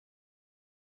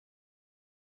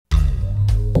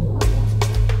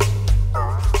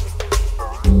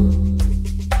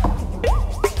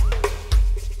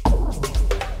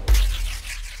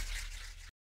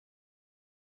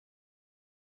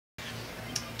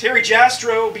Terry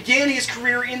Jastrow began his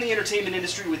career in the entertainment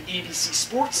industry with ABC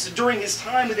Sports. During his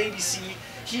time with ABC,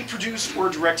 he produced or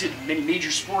directed many major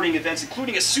sporting events,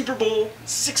 including a Super Bowl,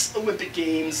 6 Olympic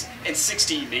Games, and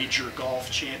 60 major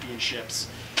golf championships.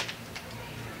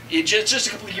 Just a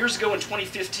couple of years ago in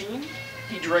 2015,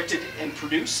 he directed and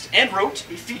produced and wrote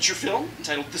a feature film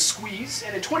entitled The Squeeze,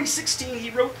 and in 2016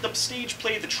 he wrote the stage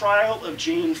play The Trial of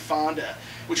Jane Fonda,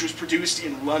 which was produced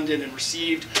in London and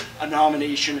received a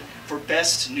nomination for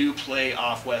Best New Play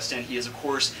off West End. He is, of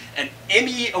course, an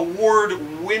Emmy Award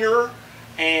winner,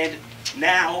 and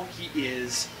now he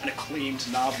is an acclaimed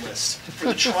novelist for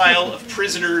The Trial of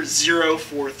Prisoner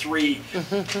 043.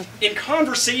 In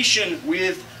conversation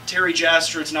with Terry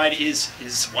Jastrow tonight is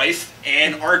his wife,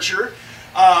 Anne Archer,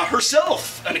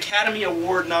 herself an Academy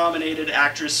Award nominated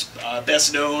actress,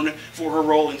 best known for her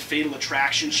role in Fatal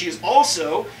Attraction. She is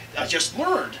also, just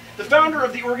learned, the founder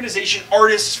of the organization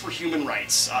Artists for Human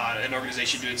Rights, an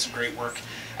organization doing some great work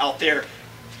out there.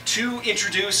 To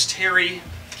introduce Terry,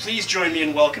 please join me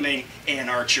in welcoming Anne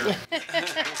Archer. Thank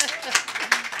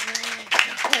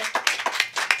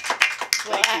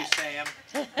you, Sam.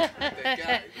 That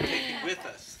guy, taking with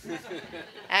us.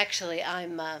 Actually,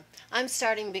 I'm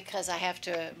starting because I have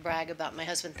to brag about my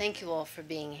husband. Thank you all for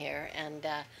being here, and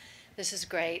this is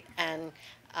great. And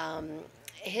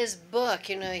his book,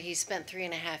 you know, he spent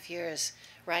 3.5 years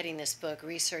writing this book,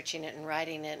 researching it and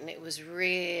writing it, and it was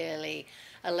really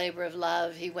a labor of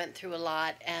love. He went through a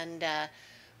lot, and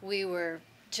we were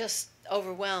just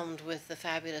overwhelmed with the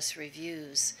fabulous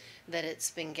reviews that it's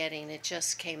been getting. It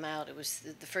just came out. It was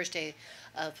the first day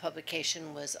of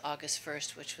publication was August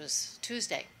 1st, which was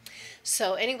Tuesday.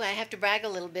 So anyway, I have to brag a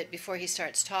little bit before he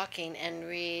starts talking and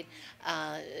read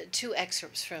 2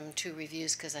 excerpts from 2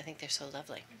 reviews because I think they're so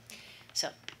lovely. So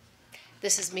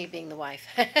this is me being the wife.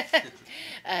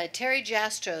 Terry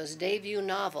Jastrow's debut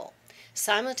novel,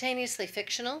 simultaneously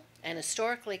fictional and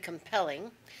historically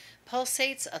compelling,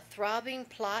 pulsates a throbbing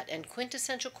plot and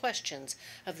quintessential questions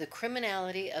of the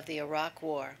criminality of the Iraq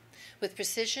War. With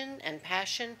precision and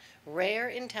passion, rare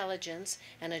intelligence,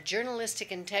 and a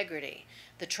journalistic integrity,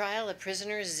 The Trial of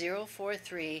Prisoner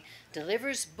 043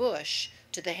 delivers Bush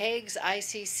to The Hague's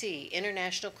ICC,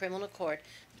 International Criminal Court,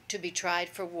 to be tried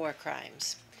for war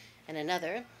crimes. And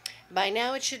another, by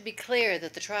now it should be clear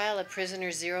that The Trial of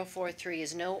Prisoner 043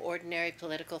 is no ordinary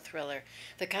political thriller.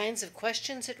 The kinds of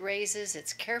questions it raises,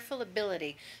 its careful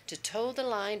ability to toe the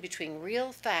line between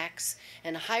real facts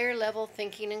and higher-level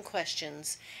thinking and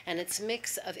questions, and its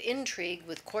mix of intrigue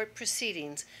with court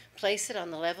proceedings place it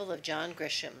on the level of John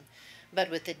Grisham, but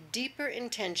with a deeper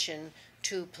intention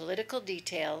to political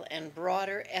detail and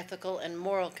broader ethical and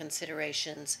moral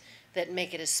considerations that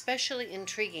make it especially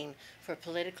intriguing for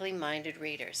politically minded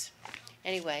readers.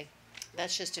 Anyway,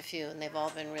 that's just a few, and they've all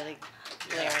been really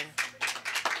glaring.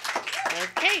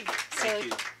 Okay,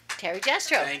 so Terry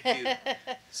Jastrow. Thank you.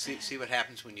 See what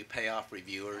happens when you pay off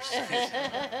reviewers?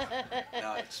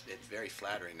 No, it's very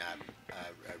flattering. I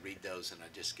read those and I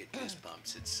just get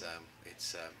goosebumps. It's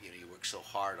you know, you work so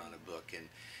hard on a book, and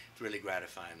it's really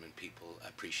gratifying when people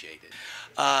appreciate it.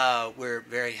 We're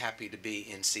very happy to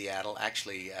be in Seattle.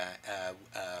 Actually,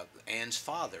 Anne's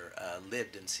father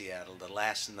lived in Seattle the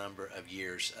last number of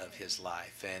years of his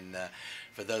life, and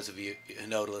for those of you who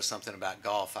know a little something about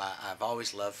golf, I've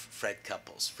always loved Freddie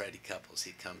Couples.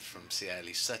 He comes from Seattle.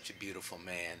 He's such a beautiful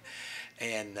man.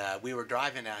 And we were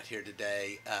driving out here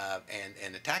today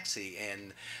in a taxi,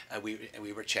 and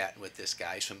we were chatting with this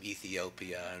guy. He's from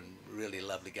Ethiopia, and really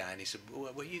lovely guy. And he said,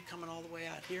 "What are you coming all the way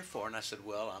out here for?" And I said,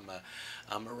 "Well,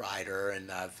 I'm a writer, and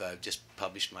I've just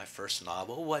published my first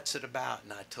novel. What's it about?"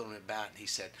 And I told him about it, and he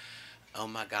said, "Oh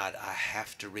my God, I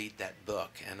have to read that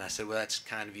book." And I said, "Well, that's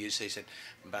kind of you." So he said,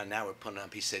 "By now we're putting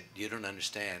up." He said, "You don't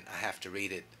understand. I have to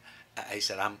read it." He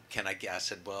said, "Can I get?" I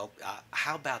said, "Well,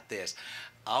 how about this?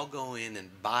 I'll go in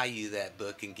and buy you that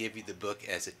book and give you the book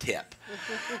as a tip."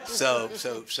 So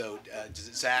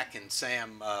Zach and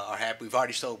Sam are happy. We've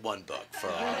already sold 1 book for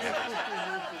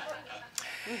our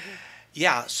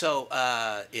Yeah, so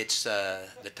it's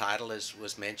the title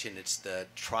was mentioned. It's The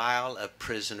Trial of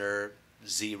Prisoner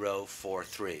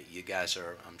 043. You guys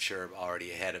are, I'm sure,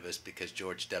 already ahead of us because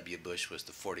George W. Bush was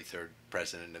the 43rd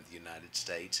President of the United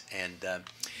States. And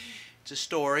it's a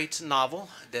story, it's a novel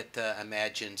that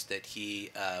imagines that he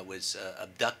was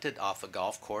abducted off a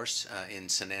golf course in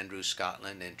St Andrews,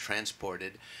 Scotland, and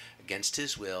transported against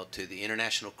his will to the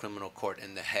International Criminal Court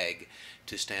in The Hague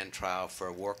to stand trial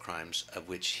for war crimes of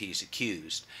which he's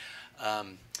accused.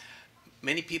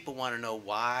 Many people want to know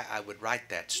why I would write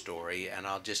that story, and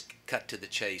I'll just cut to the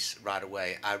chase right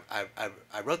away.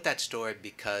 I wrote that story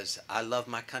because I love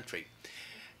my country.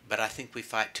 but I think we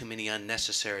fight too many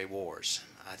unnecessary wars.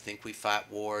 I think we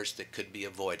fight wars that could be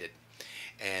avoided.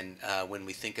 And when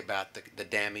we think about the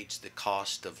damage, the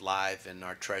cost of life in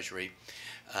our treasury,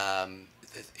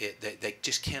 they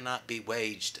just cannot be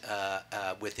waged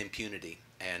with impunity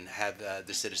and have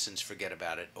the citizens forget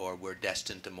about it, or we're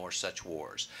destined to more such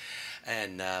wars.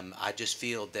 And I just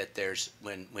feel that there's,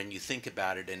 when you think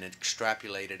about it and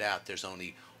extrapolate it out, there's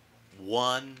only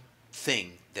one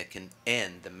thing that can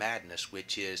end the madness,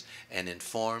 which is an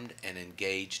informed and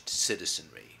engaged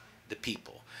citizenry, the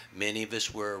people. Many of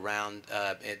us were around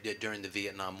during the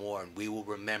Vietnam War, and we will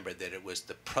remember that it was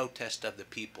the protest of the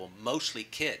people, mostly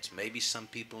kids, maybe some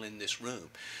people in this room,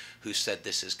 who said,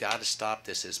 this has got to stop,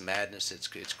 this is madness,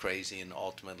 it's crazy, and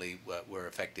ultimately were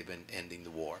effective in ending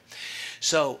the war.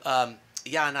 So,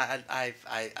 yeah, and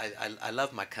I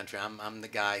love my country. I'm the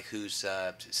guy who's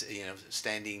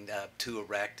standing too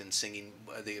erect and singing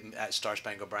the Star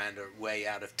Spangled Banner way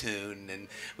out of tune and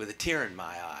with a tear in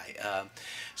my eye.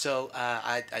 So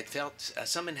I felt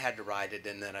someone had to write it,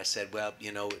 and then I said, well,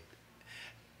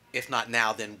 if not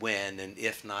now, then when, and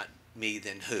if not me,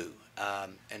 then who?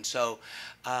 And so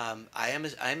I am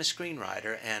a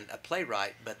screenwriter and a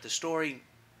playwright, but the story.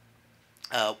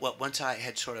 Once I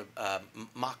had sort of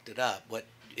mocked it up, what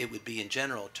it would be in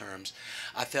general terms,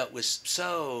 I felt was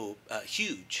so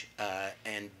huge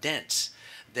and dense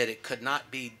that it could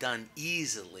not be done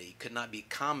easily, could not be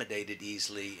accommodated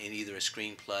easily in either a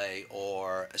screenplay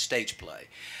or a stage play.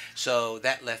 So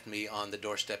that left me on the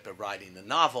doorstep of writing a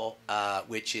novel,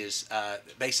 which is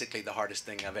basically the hardest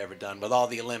thing I've ever done. With all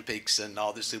the Olympics and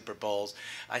all the Super Bowls,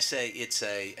 I say it's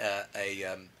a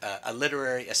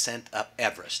literary ascent up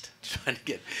Everest. Trying to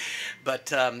get,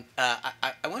 but I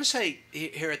want to say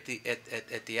here at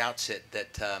the outset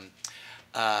that.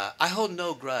 I hold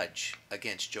no grudge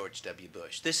against George W.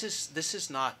 Bush. This is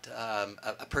not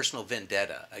a personal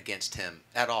vendetta against him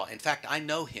at all. In fact, I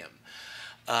know him.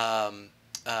 I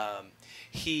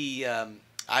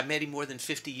met him more than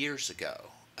 50 years ago.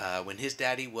 When his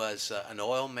daddy was an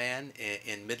oil man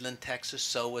in Midland, Texas,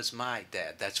 so was my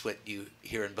dad. That's what you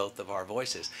hear in both of our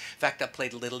voices. In fact, I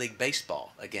played Little League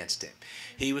Baseball against him.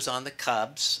 He was on the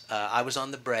Cubs, I was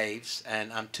on the Braves,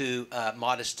 and I'm too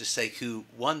modest to say who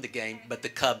won the game, but the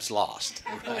Cubs lost.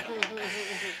 Right?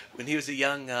 When he was a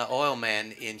young oil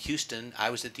man in Houston, I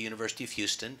was at the University of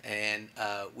Houston, and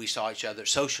we saw each other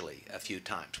socially a few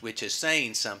times, which is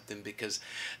saying something because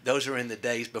those are in the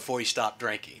days before he stopped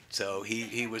drinking. So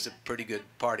he was a pretty good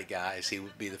party guy, as he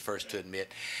would be the first to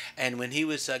admit. And when he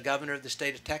was governor of the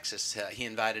state of Texas, he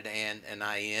invited Ann and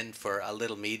I in for a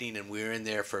little meeting, and we were in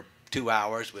there for 2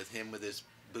 hours with him with his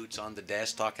boots on the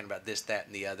desk talking about this, that,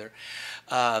 and the other.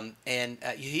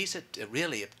 He's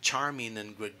really a charming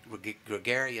and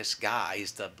gregarious guy.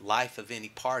 He's the life of any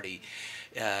party.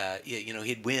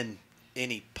 He'd win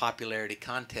any popularity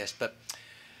contest, but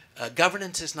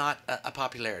governance is not a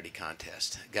popularity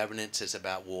contest. Governance is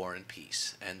about war and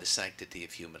peace and the sanctity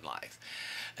of human life.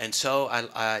 And so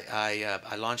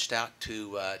I launched out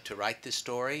to write this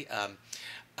story.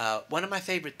 One of my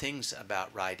favorite things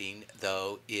about writing,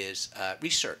 though, is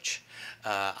research.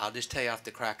 I'll just tell you off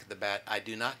the crack of the bat, I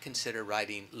do not consider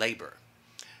writing labor.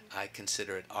 I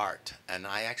consider it art, and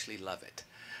I actually love it.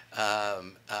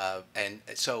 And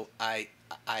so I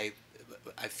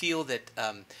feel that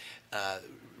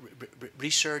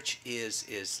research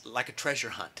is like a treasure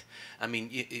hunt. I mean,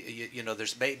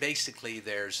 there's basically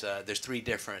there's 3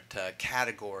 different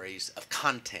categories of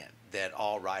content that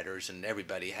all writers and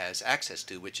everybody has access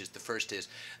to, which is the first is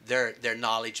their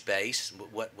knowledge base.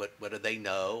 What do they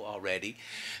know already?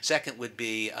 Second would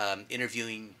be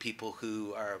interviewing people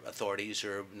who are authorities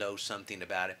or know something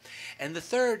about it. And the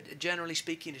third, generally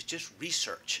speaking, is just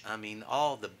research. I mean,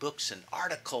 all the books and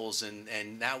articles,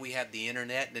 and now we have the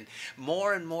internet, and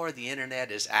more the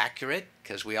internet is accurate,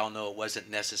 because we all know it wasn't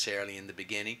necessarily in the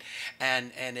beginning,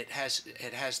 and it has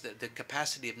the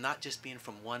capacity of not just being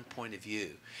from one point of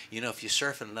view. If you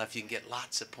surf enough, you can get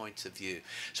lots of points of view.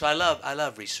 So I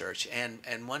love research,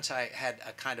 and once I had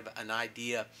a kind of an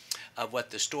idea of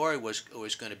what the story was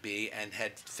going to be, and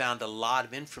had found a lot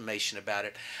of information about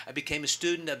it, I became a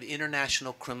student of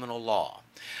international criminal law,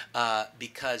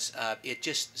 because it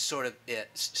just sort of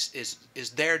is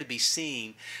there to be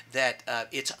seen that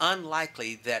it's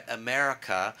unlikely that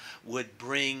America would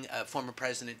bring a former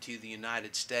president to the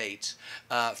United States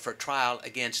for trial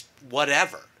against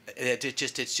whatever.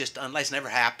 It's just unless it's never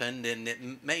happened, and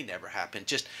it may never happen.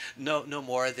 Just no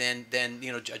more than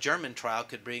a German trial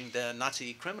could bring the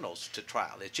Nazi criminals to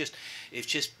trial. It's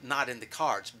just not in the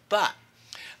cards. But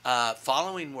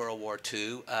Following World War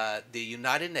II, the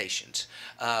United Nations,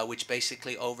 which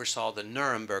basically oversaw the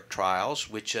Nuremberg trials,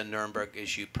 which Nuremberg,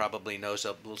 as you probably know, is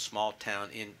a little small town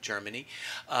in Germany,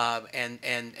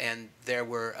 and there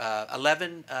were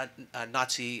 11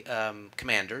 Nazi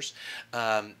commanders.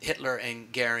 Hitler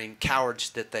and Goering,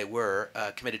 cowards that they were,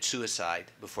 committed suicide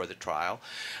before the trial.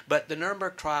 But the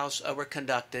Nuremberg trials were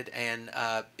conducted, and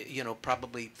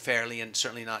probably fairly and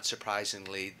certainly not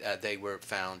surprisingly, they were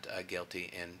found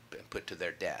guilty and put to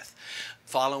their death.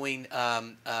 Following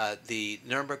the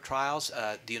Nuremberg trials,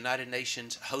 the United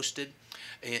Nations hosted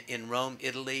in Rome,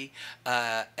 Italy,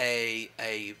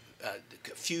 a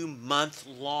few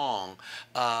month-long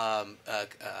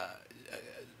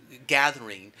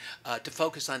gathering to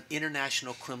focus on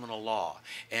international criminal law,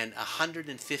 and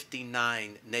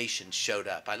 159 nations showed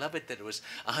up. I love it that it was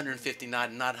 159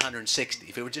 and not 160.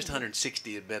 If it were just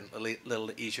 160, it'd been a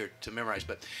little easier to memorize.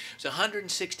 But so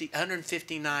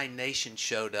 159 nations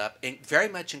showed up, and very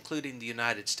much including the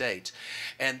United States.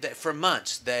 And for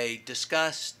months they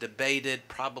discussed, debated,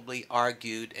 probably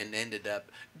argued, and ended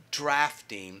up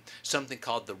drafting something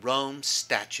called the Rome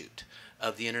Statute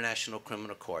of the International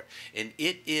Criminal Court, and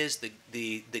it is the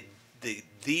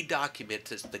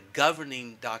document, it's the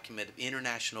governing document of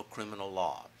international criminal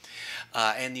law.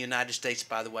 And the United States,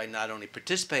 by the way, not only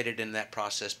participated in that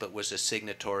process, but was a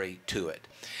signatory to it.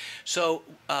 So,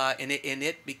 and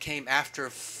it became,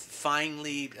 after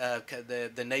finally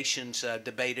the nations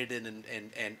debated it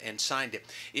and signed it,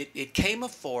 it came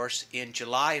of force in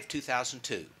July of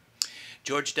 2002.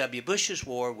 George W. Bush's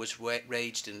war was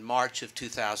waged in March of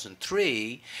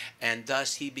 2003, and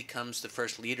thus he becomes the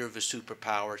first leader of a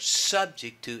superpower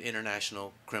subject to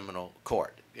international criminal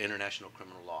court, international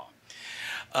criminal law.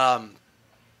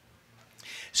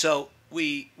 So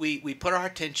we put our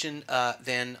attention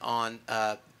then on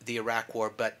the Iraq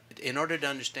War, but in order to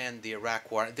understand the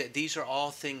Iraq War, these are all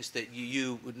things that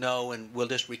you know, and we'll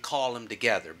just recall them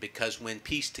together, because when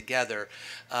pieced together,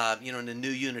 in a new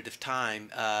unit of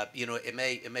time, it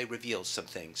may reveal some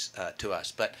things to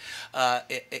us. But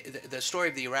the story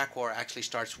of the Iraq War actually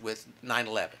starts with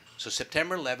 9/11. So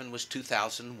September 11 was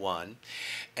 2001,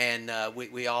 and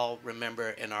we all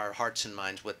remember in our hearts and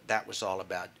minds what that was all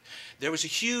about. There was a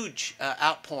huge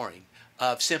outpouring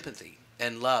of sympathy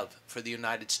and love for the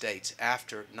United States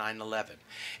after 9/11,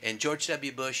 and George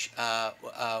W. Bush had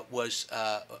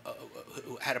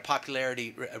a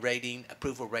popularity rating,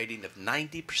 approval rating of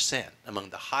 90%,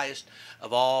 among the highest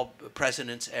of all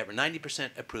presidents ever.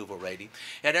 90% approval rating.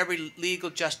 Had every legal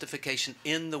justification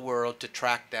in the world to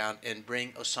track down and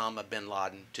bring Osama bin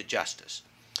Laden to justice.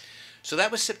 So that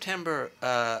was September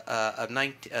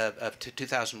of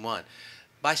 2001.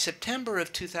 By September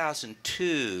of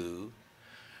 2002.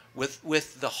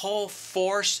 With the whole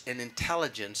force and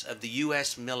intelligence of the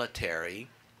U.S. military,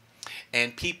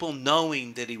 and people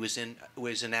knowing that he was in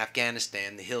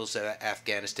Afghanistan, the hills of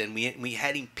Afghanistan, we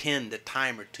had him pinned a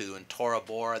time or two in Tora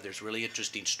Bora. There's really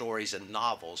interesting stories and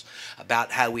novels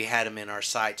about how we had him in our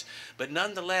sights. But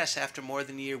nonetheless, after more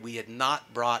than a year, we had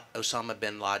not brought Osama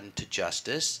bin Laden to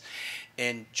justice,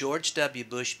 and George W.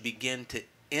 Bush began to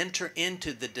enter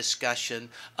into the discussion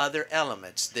other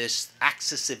elements, this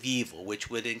axis of evil, which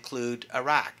would include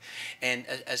Iraq, and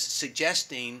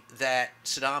suggesting that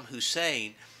Saddam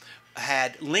Hussein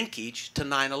had linkage to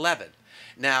 9/11.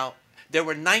 Now, there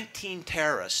were 19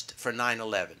 terrorists for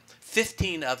 9/11.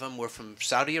 15 of them were from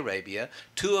Saudi Arabia.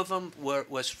 2 of them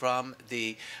was from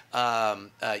the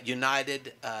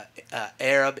United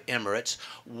Arab Emirates.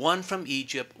 1 from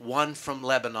Egypt, 1 from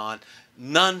Lebanon,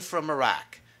 none from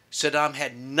Iraq. Saddam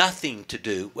had nothing to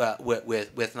do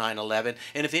with 9/11,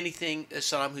 and if anything,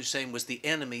 Saddam Hussein was the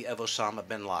enemy of Osama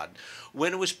bin Laden.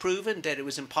 When it was proven that it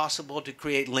was impossible to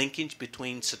create linkage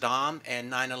between Saddam and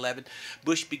 9/11,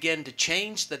 Bush began to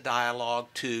change the dialogue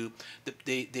to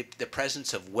the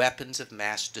presence of weapons of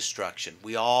mass destruction.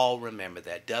 We all remember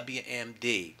that,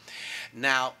 WMD.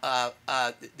 Now,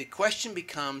 the question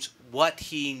becomes what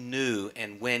he knew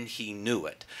and when he knew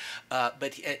it.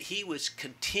 But he was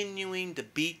continuing to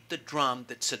beat the drum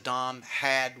that Saddam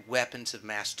had weapons of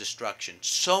mass destruction.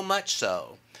 So much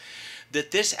so that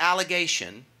this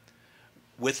allegation,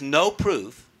 with no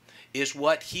proof, is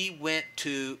what he went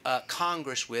to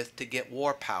Congress with to get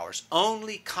war powers.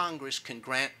 Only Congress can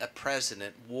grant a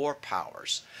president war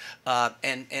powers.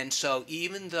 And so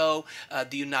even though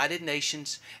the United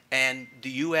Nations and the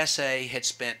USA had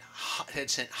sent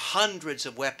hundreds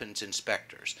of weapons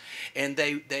inspectors, and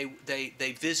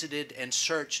they visited and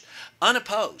searched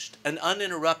unopposed and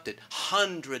uninterrupted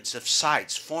hundreds of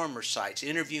sites, former sites,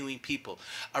 interviewing people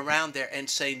around there and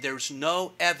saying there's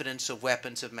no evidence of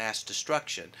weapons of mass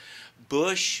destruction.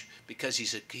 Bush, because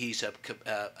he's a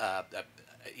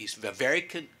very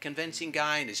convincing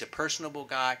guy and he's a personable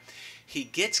guy, he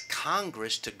gets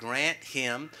Congress to grant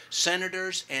him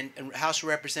senators and House of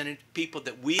Representatives, people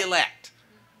that we elect.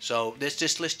 So let's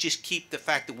just keep the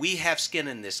fact that we have skin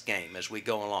in this game as we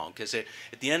go along, because at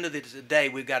the end of the day,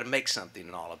 we've got to make something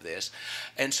in all of this.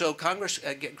 And so Congress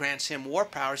grants him war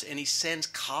powers, and he sends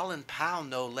Colin Powell,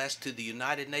 no less, to the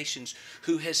United Nations,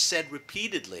 who has said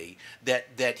repeatedly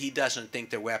that he doesn't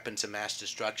think they're weapons of mass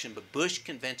destruction. But Bush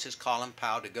convinces Colin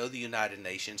Powell to go to the United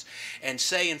Nations and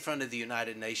say in front of the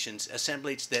United Nations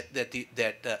assemblies that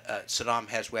Saddam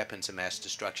has weapons of mass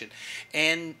destruction.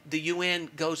 And the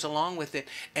UN goes along with it.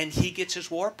 And he gets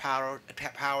his war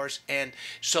powers, and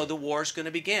so the war is going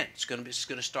to begin. It's going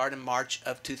to start in March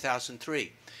of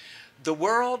 2003. The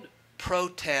world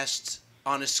protests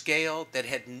on a scale that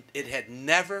it had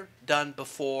never done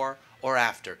before or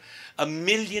after. 1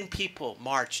 million people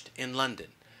marched in London.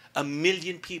 1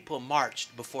 million people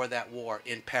marched before that war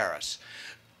in Paris.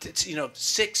 It's,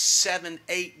 6, 7,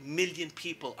 8 million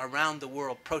people around the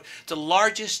world. The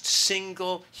largest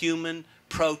single human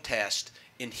protest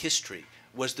in history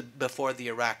was before the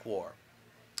Iraq War.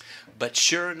 But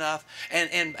sure enough,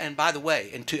 and by the way,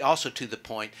 and also to the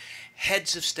point,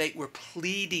 heads of state were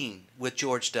pleading with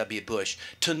George W. Bush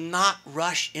to not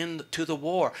rush into the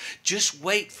war. Just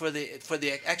wait for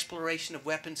the exploration of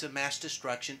weapons of mass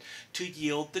destruction to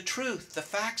yield the truth, the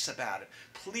facts about it.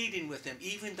 Pleading with him.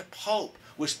 Even the Pope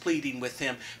was pleading with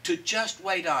him to just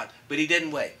wait on. But he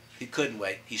didn't wait. He couldn't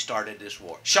wait. He started this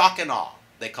war. Shock and awe,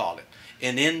 they called it.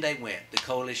 And in they went, the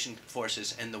coalition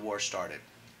forces, and the war started.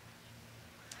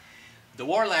 The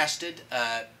war lasted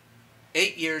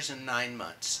 8 years and 9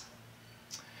 months.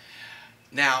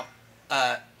 Now,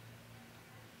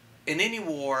 in any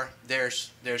war, there's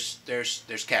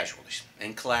casualties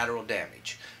and collateral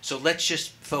damage. So let's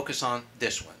just focus on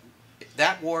this one.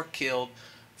 That war killed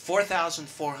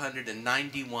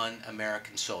 4,491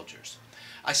 American soldiers.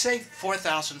 I say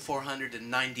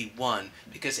 4,491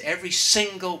 because every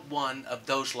single one of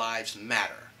those lives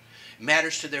matter. It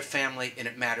matters to their family and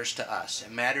it matters to us. It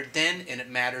mattered then and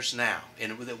it matters now.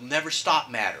 And it will never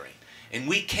stop mattering. And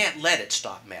we can't let it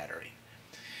stop mattering.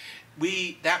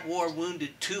 That war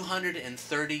wounded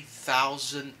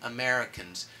 230,000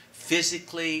 Americans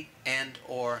physically and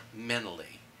or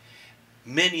mentally.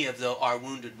 Many of our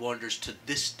wounded warriors to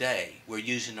this day, we're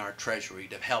using our treasury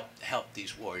to help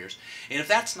these warriors. And if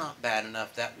that's not bad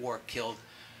enough, that war killed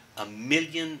 1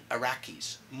 million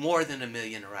Iraqis, more than 1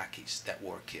 million Iraqis that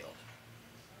war killed.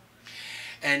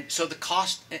 And so the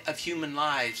cost of human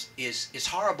lives is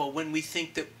horrible when we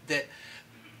think that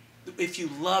if you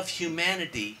love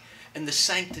humanity and the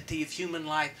sanctity of human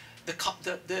life, the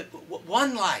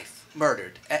one life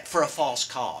murdered for a false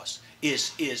cause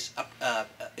is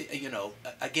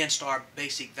against our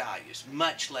basic values,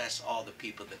 much less all the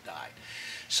people that died.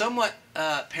 Somewhat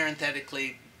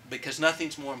parenthetically, because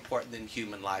nothing's more important than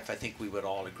human life, I think we would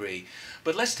all agree.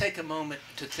 But let's take a moment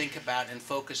to think about and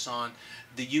focus on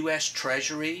the U.S.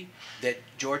 Treasury that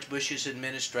George Bush's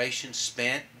administration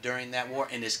spent during that war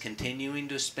and is continuing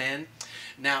to spend.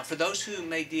 Now, for those who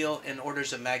may deal in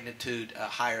orders of magnitude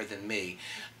higher than me,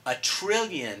 $1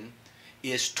 trillion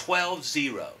is 12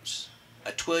 zeros.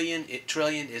 A trillion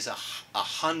is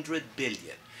 100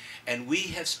 billion. And we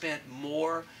have spent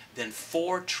more than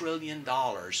 $4 trillion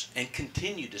and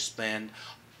continue to spend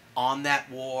on that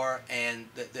war and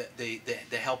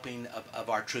the helping of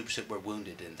our troops that were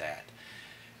wounded in that.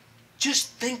 Just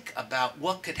think about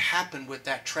what could happen with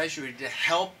that treasury to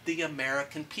help the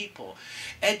American people.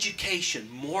 Education,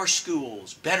 more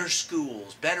schools, better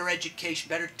education,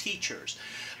 better teachers,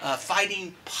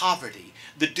 fighting poverty,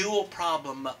 the dual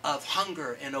problem of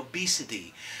hunger and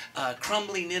obesity,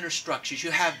 crumbling infrastructures. You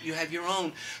have your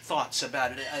own thoughts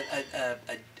about it. A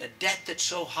debt that's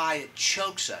so high it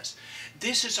chokes us.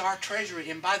 This is our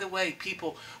treasury. And by the way,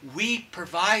 people, we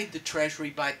provide the treasury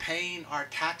by paying our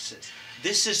taxes.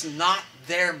 This is not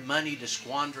their money to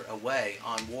squander away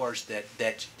on wars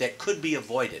that could be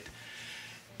avoided.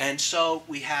 And so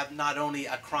we have not only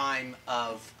a crime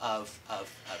of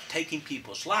taking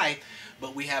people's life,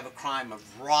 but we have a crime of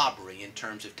robbery in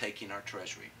terms of taking our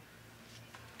treasury.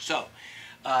 So,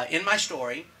 in my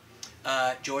story,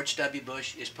 George W.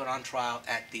 Bush is put on trial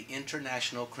at the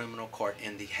International Criminal Court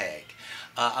in The Hague.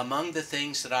 Among the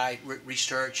things that I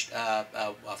researched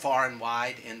far and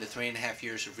wide in the 3.5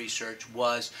 years of research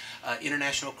was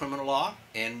international criminal law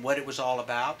and what it was all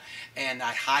about. And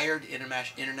I hired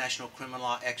international criminal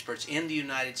law experts in the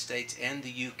United States and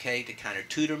the UK to kind of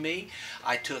tutor me.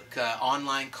 I took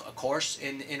online a course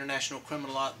in international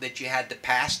criminal law that you had to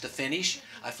pass to finish.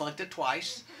 I flunked it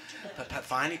twice.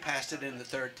 Finally passed it in the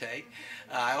third take.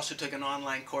 I also took an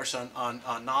online course on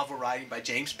novel writing by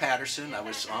James Patterson. I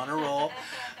was on a roll,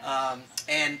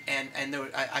 and there were,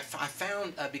 I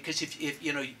found because if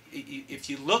you know if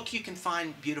you look, you can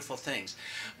find beautiful things,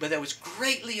 but I was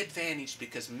greatly advantaged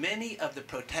because many of the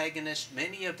protagonists,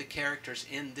 many of the characters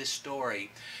in this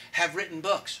story, have written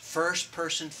books,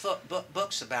 first-person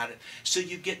books about it, so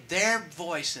you get their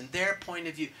voice and their point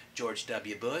of view. George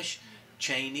W. Bush,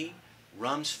 Cheney,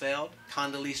 Rumsfeld,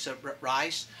 Condoleezza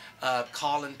Rice,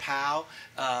 Colin Powell,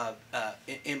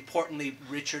 importantly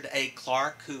Richard A.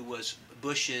 Clarke, who was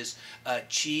Bush's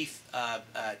chief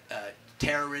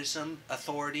terrorism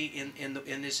authority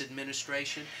in his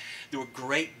administration. There were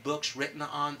great books written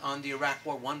on the Iraq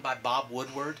War, one by Bob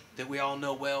Woodward that we all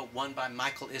know well, one by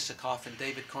Michael Isikoff and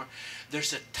David Corn.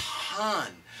 There's a ton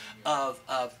of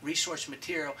resource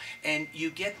material, and you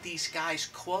get these guys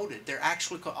quoted. They're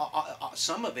actually,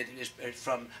 some of it is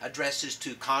from addresses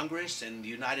to Congress and the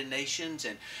United Nations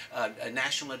and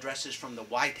national addresses from the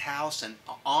White House and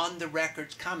on the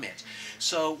records comments.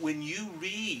 So when you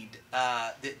read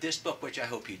this book, which I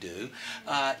hope you do,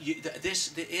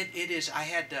 it is, I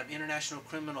had international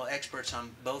criminal experts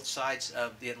on both sides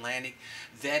of the Atlantic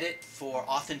vet it for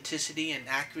authenticity and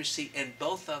accuracy, and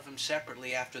both of them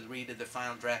separately after the read of the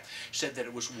final draft said that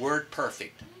it was word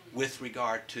perfect with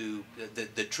regard to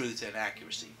the truth and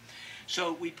accuracy.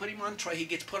 So we put him on trial. He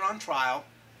gets put on trial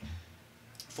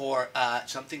for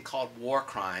something called war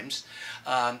crimes,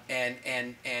 and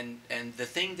the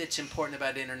thing that's important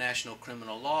about international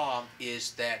criminal law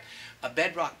is that a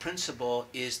bedrock principle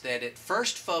is that it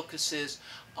first focuses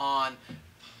on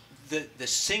the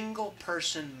single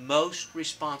person most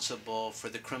responsible for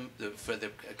the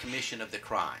commission of the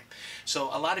crime. So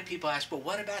a lot of people ask, well,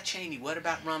 what about Cheney? What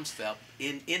about Rumsfeld?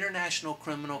 In international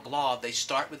criminal law, they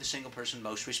start with the single person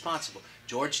most responsible.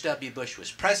 George W. Bush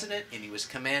was president, and he was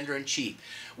commander-in-chief.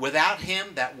 Without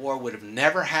him, that war would have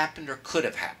never happened or could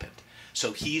have happened.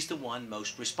 So he's the one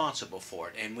most responsible for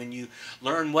it. And when you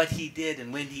learn what he did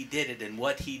and when he did it and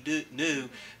what he knew,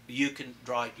 you can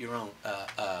draw your own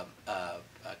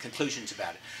conclusions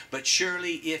about it. But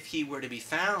surely if he were to be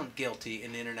found guilty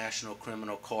in international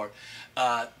criminal court,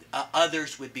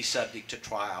 others would be subject to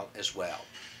trial as well.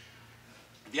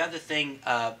 The other thing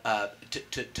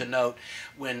to note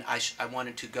when I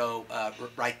wanted to go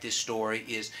write this story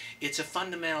is it's a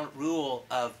fundamental rule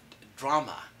of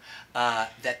drama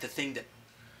that the thing that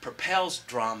propels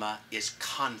drama is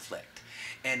conflict.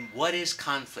 And what is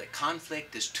conflict?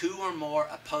 Conflict is two or more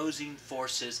opposing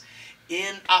forces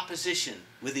in opposition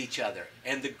with each other.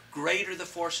 And the greater the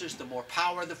forces, the more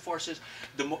power the forces,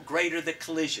 the greater the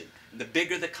collision. The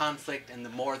bigger the conflict and the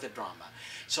more the drama.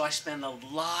 So I spend a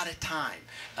lot of time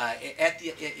at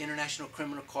the International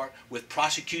Criminal Court with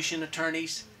prosecution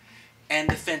attorneys and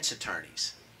defense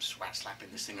attorneys. Slapping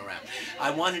this thing around. I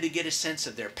wanted to get a sense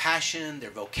of their passion, their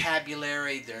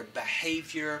vocabulary, their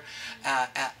behavior,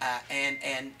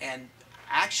 and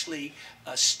actually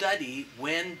study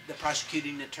when the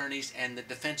prosecuting attorneys and the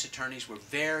defense attorneys were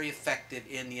very effective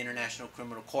in the International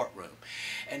Criminal Courtroom.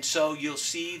 And so you'll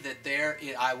see that there,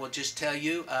 I will just tell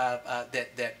you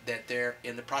that there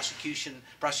in the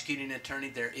prosecuting attorney,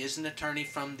 there is an attorney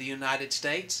from the United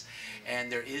States,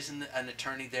 and there is an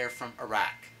attorney there from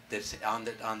Iraq that's on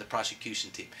the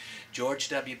prosecution team. George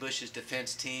W. Bush's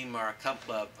defense team are a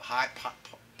couple of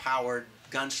high-powered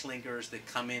gunslingers that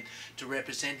come in to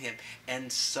represent him,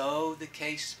 and so the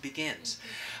case begins.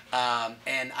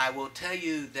 And I will tell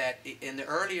you that in the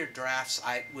earlier drafts,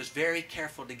 I was very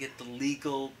careful to get the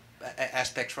legal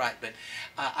aspects right, but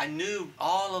I knew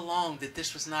all along that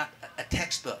this was not a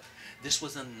textbook. This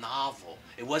was a novel.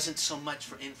 It wasn't so much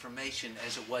for information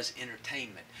as it was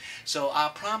entertainment. So I'll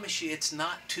promise you it's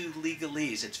not too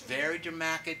legalese. It's very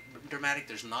dramatic.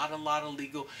 There's not a lot of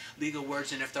legal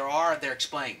words, and if there are, they're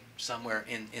explained somewhere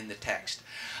in the text.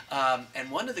 And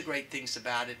one of the great things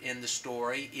about it in the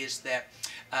story is that,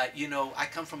 you know, I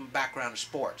come from a background of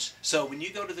sports. So when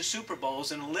you go to the Super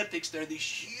Bowls and Olympics, there are these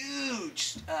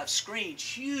huge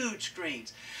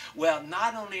screens. Well,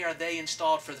 not only are they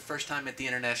installed for the first time at the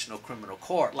International Criminal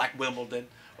Court, like Wimbledon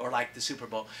or like the Super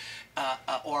Bowl,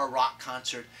 or a rock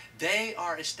concert, they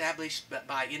are established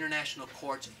by international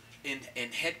courts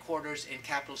in headquarters in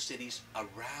capital cities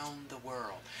around the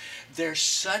world. There's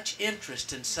such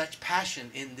interest and such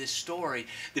passion in this story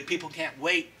that people can't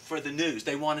wait for the news.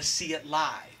 They want to see it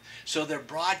live. So they're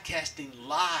broadcasting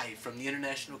live from the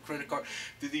International Criminal Court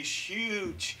to these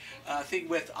huge thing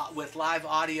with live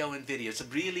audio and video. It's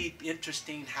really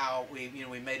interesting how we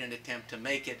made an attempt to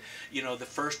make it, the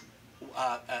first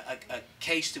a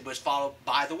case that was followed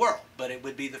by the world, but it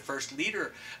would be the first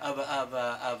leader of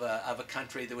a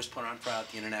country that was put on trial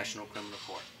at the International Criminal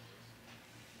Court.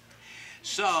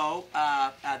 So,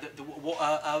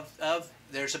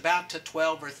 there's about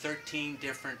 12 or 13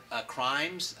 different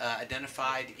crimes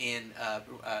identified in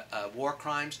war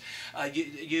crimes.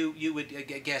 You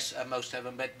would guess most of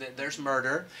them, but there's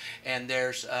murder, and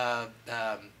there's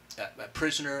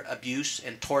prisoner abuse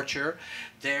and torture.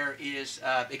 There is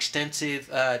extensive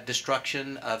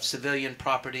destruction of civilian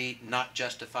property not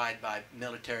justified by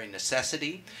military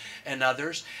necessity, and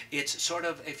others. It's sort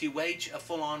of, if you wage a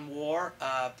full-on war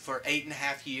for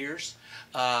 8.5 years,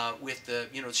 with the,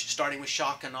 starting with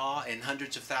shock and awe and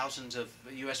hundreds of thousands of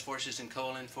U.S. forces and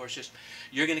coalition forces,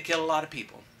 you're going to kill a lot of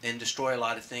people and destroy a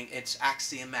lot of things. It's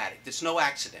axiomatic. It's no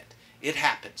accident. It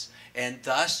happens, and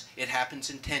thus it happens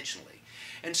intentionally.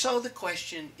 And so the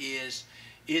question is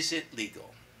it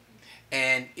legal?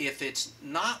 And if it's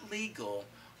not legal,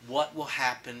 what will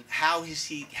happen? How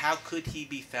could he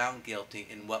be found guilty,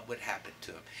 and what would happen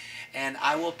to him? And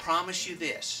I will promise you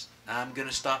this. I'm going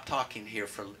to stop talking here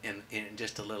in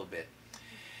just a little bit.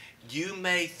 You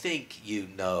may think you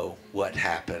know what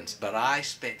happens, but I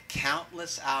spent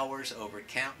countless hours over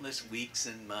countless weeks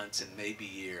and months and maybe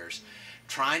years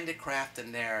trying to craft a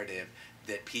narrative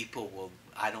that people will,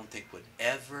 I don't think, would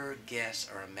ever guess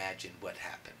or imagine what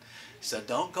happened. So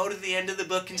don't go to the end of the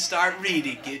book and start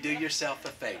reading. You do yourself a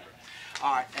favor.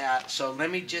 All right, so let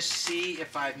me just see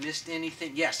if I've missed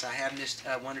anything. Yes, I have missed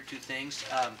one or two things.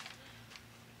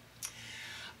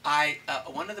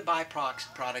 One of the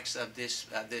byproducts of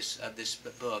this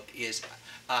book is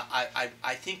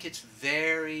I think it's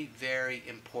very, very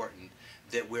important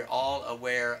that we're all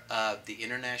aware of the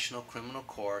International Criminal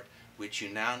Court, which you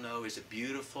now know is a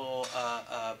beautiful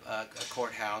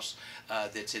courthouse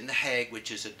that's in The Hague, which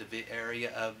is a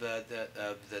area of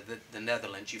the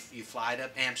Netherlands. You fly to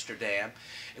Amsterdam,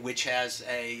 which has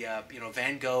a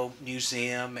Van Gogh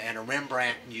museum and a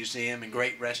Rembrandt museum and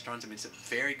great restaurants. I mean, it's a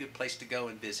very good place to go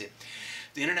and visit.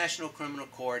 The International Criminal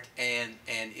Court and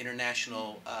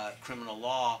international criminal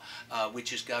law,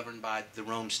 which is governed by the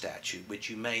Rome Statute, which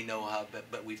you may know of,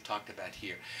 but we've talked about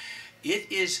here.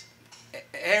 It is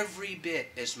every bit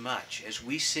as much as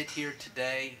we sit here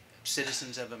today,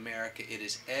 citizens of America, it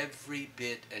is every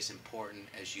bit as important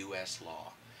as U.S.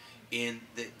 law in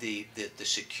the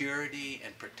security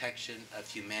and protection of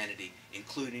humanity,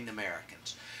 including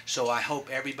Americans. So I hope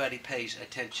everybody pays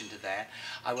attention to that.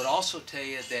 I would also tell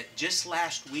you that just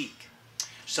last week,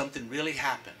 something really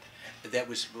happened that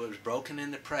was broken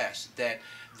in the press, that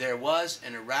there was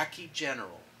an Iraqi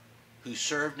general who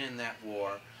served in that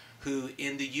war, who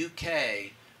in the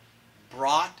UK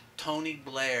brought Tony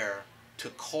Blair to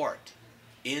court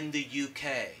in the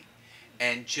UK,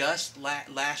 and just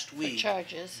last week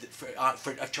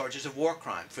for charges of war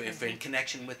crime for in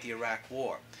connection with the Iraq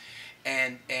War,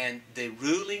 and the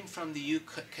ruling from the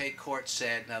UK court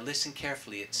said, now listen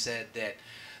carefully, it said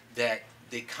that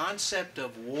the concept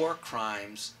of war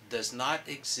crimes does not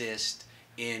exist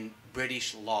in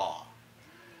British law.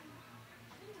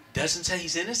 Doesn't say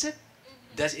he's innocent.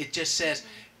 It just says,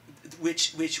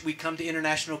 which we come to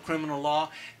international criminal law.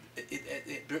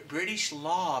 British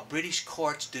law, British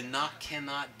courts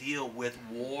cannot deal with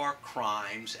war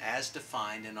crimes as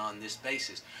defined and on this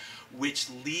basis, which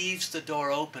leaves the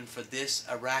door open for this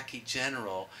Iraqi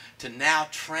general to now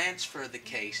transfer the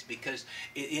case because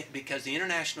the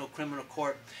International Criminal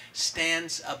Court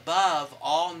stands above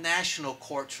all national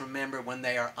courts, remember, when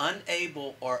they are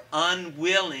unable or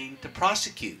unwilling to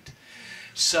prosecute.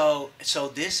 So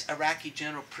this Iraqi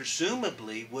general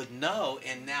presumably would know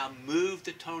and now move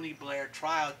the Tony Blair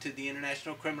trial to the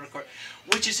International Criminal Court,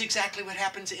 which is exactly what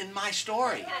happens in my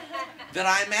story that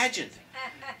I imagined.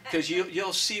 Because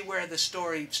you'll see where the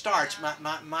story starts.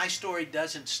 My story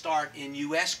doesn't start in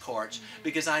U.S. courts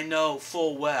because I know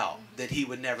full well that he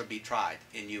would never be tried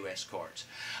in U.S. courts.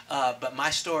 But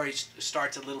my story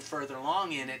starts a little further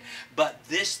along in it. But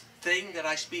this thing that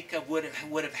I speak of would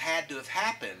have had to have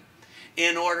happened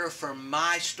in order for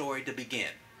my story to begin.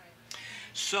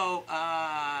 So,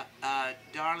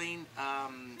 Darlene...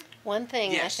 One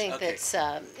thing yes, I think that's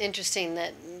interesting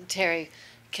that Terry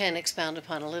can expound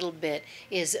upon a little bit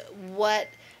is what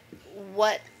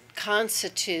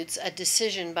constitutes a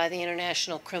decision by the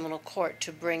International Criminal Court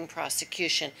to bring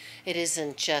prosecution. It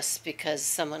isn't just because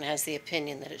someone has the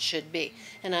opinion that it should be.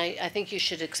 And I think you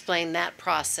should explain that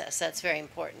process. That's very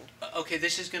important. Okay,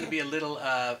 this is going to be a little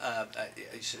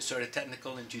sort of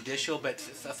technical and judicial, but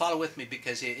follow with me,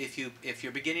 because if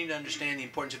you're beginning to understand the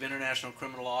importance of international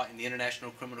criminal law and the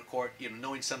International Criminal Court,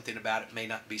 knowing something about it may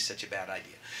not be such a bad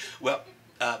idea. Well,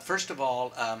 first of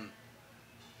all,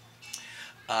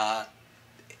 uh,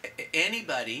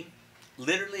 anybody,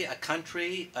 literally a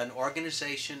country, an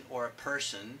organization, or a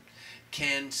person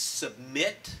can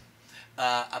submit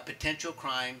a potential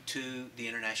crime to the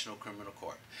International Criminal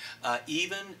Court.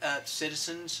 Even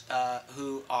citizens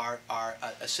who are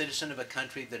a citizen of a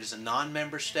country that is a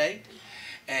non-member state,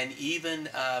 and even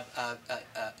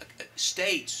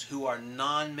states who are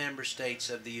non-member states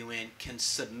of the UN can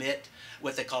submit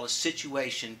what they call a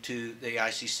situation to the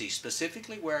ICC.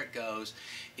 Specifically where it goes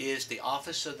is the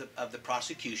Office of the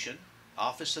Prosecution,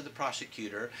 Office of the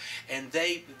Prosecutor, and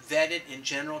they vet it in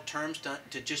general terms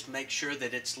to just make sure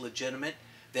that it's legitimate,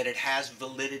 that it has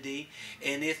validity,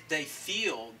 and if they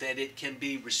feel that it can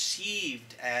be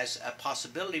received as a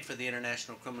possibility for the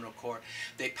International Criminal Court,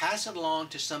 they pass it along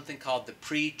to something called the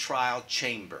pre-trial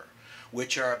chamber,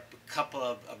 which are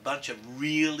a bunch of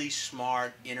really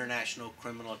smart international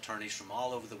criminal attorneys from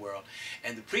all over the world.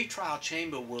 And the pre-trial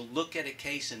chamber will look at a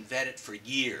case and vet it for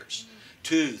years,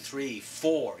 2, 3,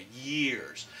 4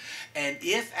 years. And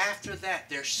if after that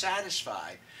they're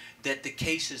satisfied that the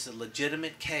case is a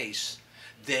legitimate case,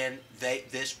 then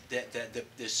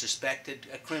the suspected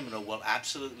criminal will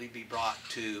absolutely be brought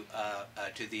to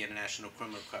the International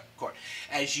Criminal Court.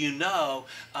 As you know,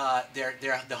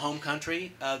 the home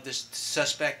country of the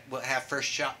suspect will have first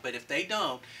shot, but if they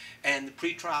don't, and the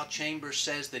pretrial chamber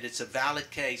says that it's a valid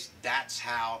case, that's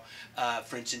how,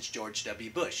 for instance, George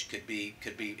W. Bush could be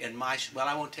in my, well,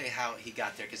 I won't tell you how he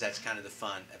got there because that's kind of the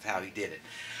fun of how he did it.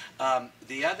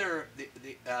 The other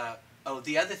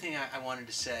thing I wanted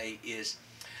to say is,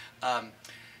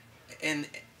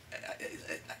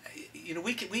 you know,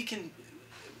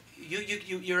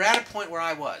 you're at a point where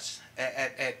I was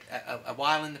at a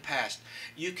while in the past.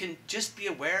 You can just be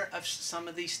aware of some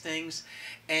of these things,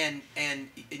 and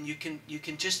you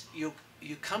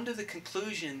come to the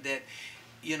conclusion that,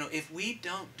 you know, if we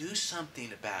don't do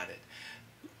something about it.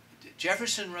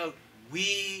 Jefferson wrote,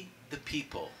 "We the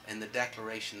people," in the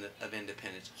Declaration of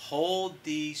Independence, hold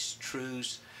these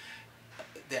truths,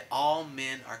 that all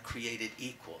men are created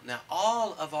equal. Now,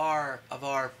 all of our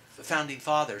founding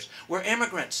fathers were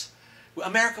immigrants.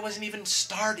 America wasn't even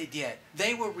started yet.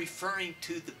 They were referring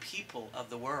to the people of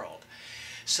the world.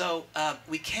 So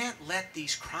we can't let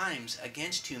these crimes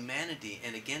against humanity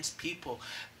and against people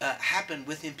happen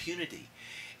with impunity.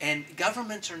 And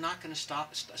governments are not going to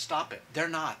stop it. They're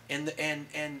not. And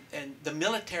the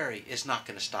military is not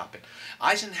going to stop it.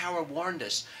 Eisenhower warned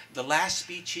us. The last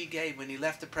speech he gave when he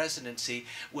left the presidency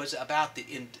was about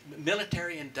the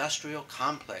military-industrial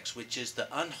complex, which is the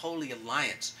unholy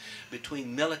alliance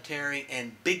between military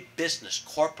and big business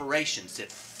corporations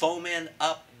that foment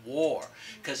up war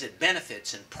because it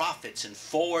benefits and profits and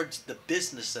forwards the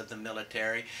business of the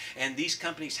military. And these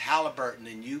companies, Halliburton,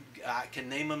 and I can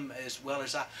name them as well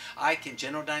as I can,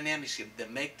 General Dynamics,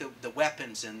 that make the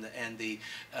weapons and the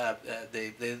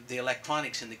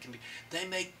electronics and the computer, they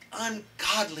make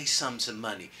ungodly sums of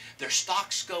money. Their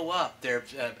stocks go up. Their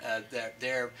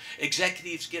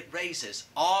executives get raises,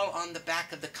 all on the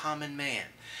back of the common man.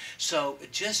 So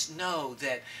just know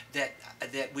that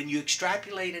when you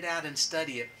extrapolate it out and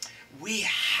study it, we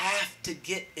have to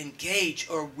get engaged,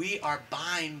 or we are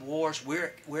buying wars.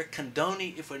 We're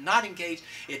condoning. If we're not engaged,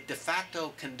 it de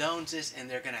facto condones this, and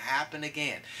they're going to happen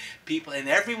again. People, in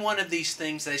every one of these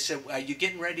things, they said, "Are you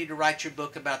getting ready to write your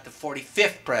book about the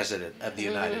 45th president of the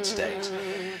United States?"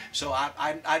 So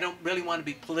I don't really want to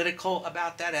be political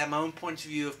about that. I have my own point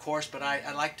of view, of course, but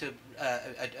I like to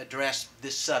address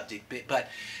this subject. But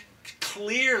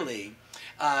clearly,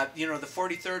 you know, the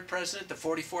 43rd president, the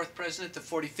 44th president, the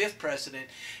 45th president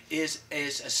is a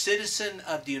citizen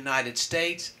of the United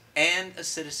States and a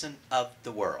citizen of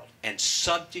the world, and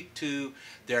subject to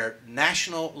their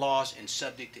national laws and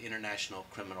subject to international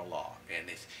criminal law. And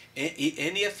if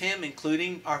any of him,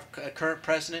 including our current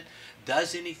president,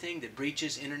 does anything that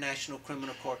breaches international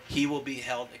criminal court, he will be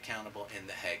held accountable in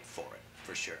The Hague for it,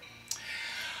 for sure.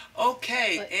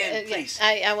 Okay, and please.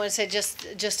 I want to say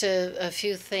just a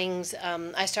few things.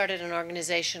 I started an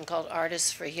organization called Artists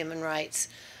for Human Rights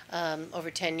over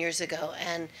 10 years ago,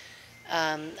 and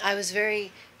I was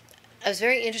very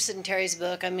interested in Terry's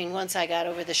book. I mean, once I got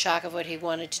over the shock of what he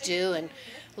wanted to do and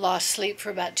lost sleep for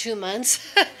about 2 months,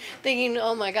 thinking,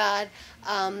 "Oh my God,"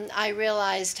 I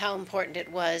realized how important it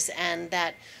was, and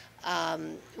that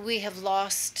we have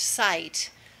lost sight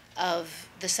of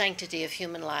the sanctity of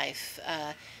human life.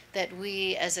 That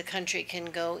we as a country can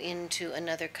go into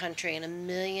another country and 1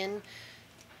 million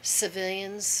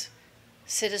civilians,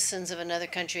 citizens of another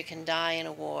country can die in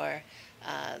a war.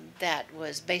 that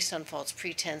was based on false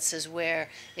pretenses, where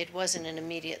it wasn't an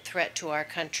immediate threat to our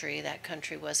country, that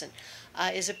country wasn't,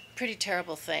 is a pretty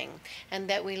terrible thing, and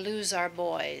that we lose our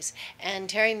boys. And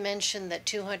Terry mentioned that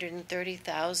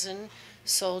 230,000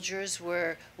 soldiers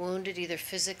were wounded either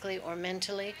physically or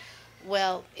mentally.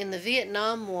 Well, in the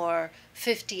Vietnam War,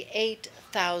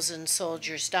 58,000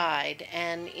 soldiers died,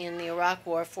 and in the Iraq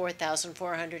War,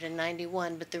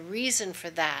 4,491. But the reason for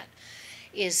that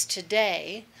is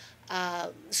today,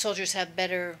 soldiers have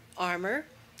better armor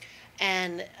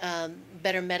and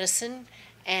better medicine,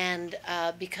 and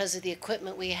because of the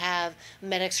equipment we have,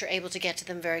 medics are able to get to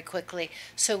them very quickly.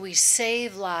 So we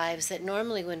save lives that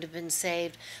normally wouldn't have been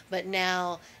saved, but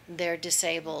now they're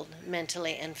disabled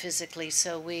mentally and physically.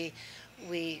 So we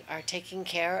are taking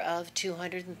care of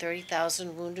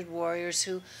 230,000 wounded warriors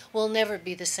who will never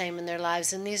be the same in their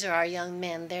lives. And these are our young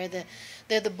men. They're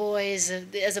the boys.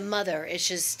 As a mother,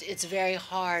 it's very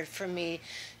hard for me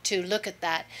to look at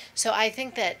that. So I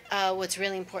think that what's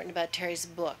really important about Terry's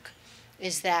book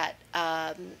is that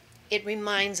it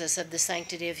reminds us of the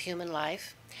sanctity of human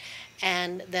life,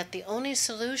 and that the only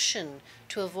solution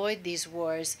to avoid these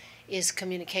wars is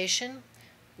communication,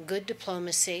 good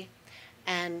diplomacy.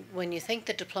 And when you think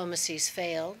that diplomacy's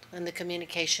failed and the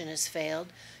communication has failed,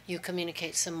 you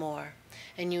communicate some more.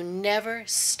 And you never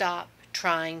stop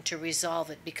trying to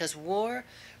resolve it, because war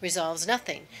resolves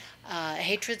nothing.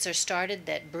 Hatreds are started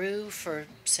that brew for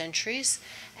centuries,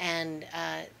 and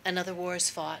another war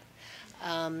is fought.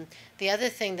 The other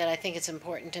thing that I think it's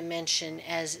important to mention,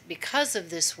 as because of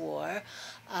this war,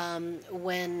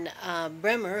 when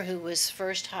Bremer, who was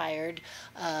first hired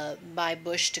by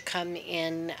Bush to come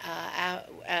in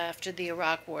after the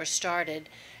Iraq War started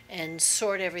and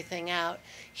sort everything out,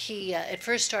 he at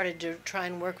first started to try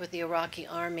and work with the Iraqi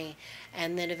army,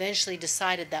 and then eventually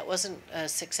decided that wasn't a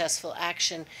successful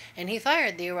action, and he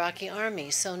fired the Iraqi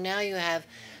army. So now you have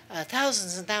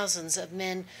thousands and thousands of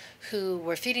men who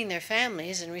were feeding their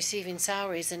families and receiving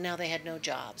salaries, and now they had no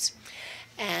jobs.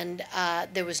 And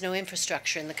there was no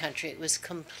infrastructure in the country. It was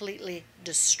completely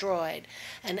destroyed.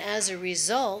 And as a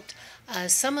result,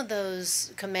 some of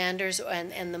those commanders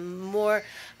and the more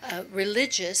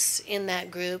religious in that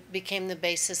group became the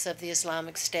basis of the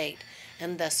Islamic State.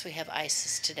 And thus we have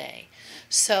ISIS today.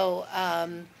 So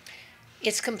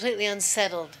it's completely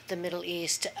unsettled the Middle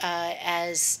East.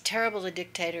 As terrible a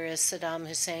dictator as Saddam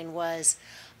Hussein was,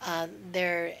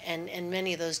 and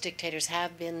many of those dictators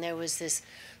have been, there was this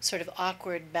sort of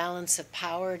awkward balance of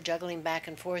power, juggling back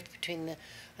and forth between the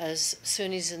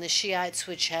Sunnis and the Shiites,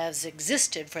 which has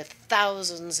existed for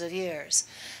thousands of years.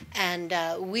 And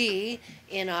we,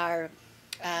 in our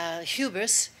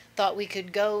hubris, thought we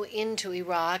could go into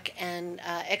Iraq and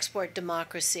export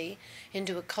democracy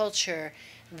into a culture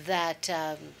that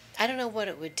I don't know what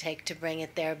it would take to bring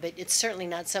it there, but it's certainly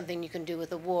not something you can do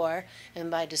with a war and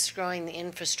by destroying the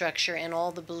infrastructure and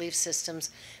all the belief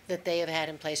systems that they have had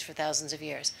in place for thousands of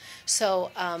years. So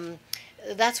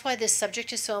that's why this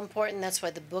subject is so important, that's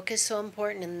why the book is so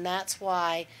important, and that's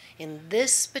why in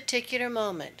this particular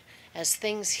moment, as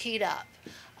things heat up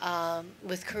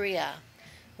with Korea,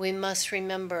 we must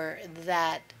remember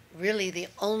that really the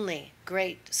only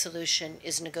great solution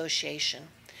is negotiation.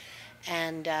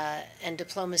 And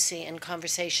diplomacy and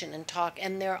conversation and talk.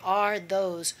 And there are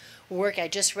those work. I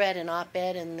just read an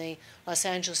op-ed in the Los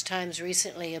Angeles Times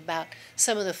recently about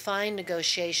some of the fine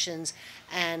negotiations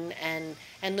and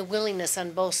the willingness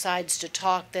on both sides to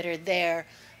talk that are there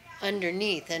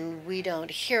underneath. And we don't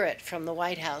hear it from the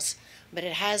White House, but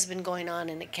it has been going on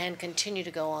and it can continue to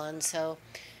go on. So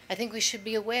I think we should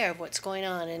be aware of what's going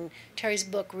on. And Terry's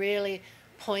book really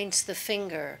points the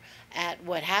finger at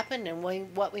what happened and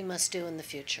what we must do in the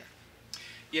future.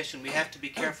 Yes, and we have to be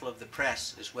careful of the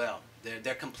press as well.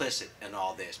 They're complicit in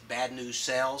all this. Bad news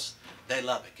sells. They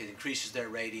love it. It increases their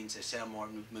ratings. They sell more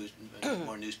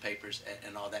newspapers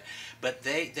and all that. But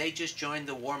they just join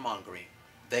the warmongering.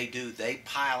 They do. They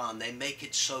pile on. They make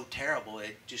it so terrible.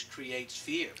 It just creates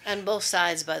fear. And both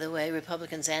sides, by the way,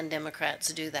 Republicans and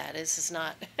Democrats do that. This is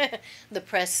not the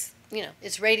press. You know,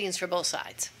 it's ratings for both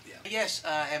sides. Yes,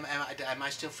 am I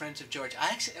still friends of George?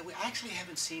 I actually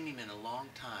haven't seen him in a long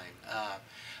time.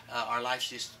 Our lives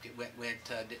just went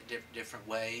different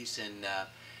ways, and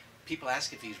people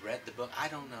ask if he's read the book. I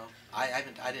don't know. I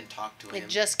didn't talk to him. It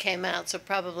just came out, so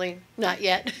probably not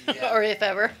yet, Yeah. or if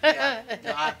ever. Yeah.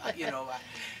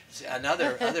 No,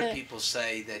 other people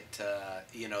say that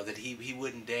that he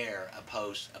wouldn't dare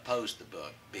oppose the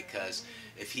book, because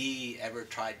if he ever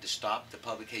tried to stop the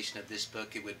publication of this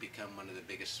book, it would become one of the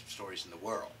biggest stories in the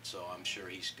world. So I'm sure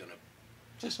he's going to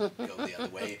just go the other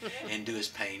way and do his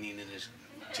painting and his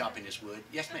chopping his wood.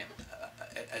 Yes, ma'am.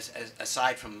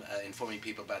 aside from informing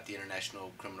people about the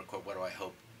International Criminal Court, what do I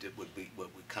hope would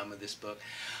come of this book?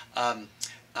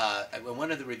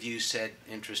 One of the reviews said,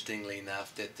 interestingly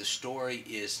enough, that the story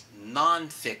is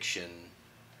nonfiction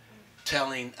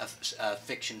telling a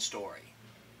fiction story.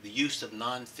 The use of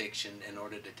nonfiction in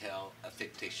order to tell a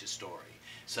fictitious story.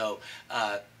 So,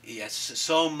 yes,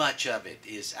 so much of it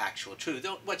is actual truth.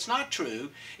 What's not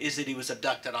true is that he was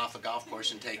abducted off a golf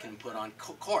course and taken and put on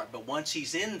court. But once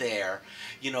he's in there,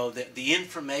 you know, the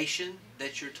information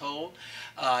that you're told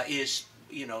is,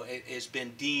 you know, has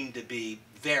been deemed to be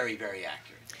very, very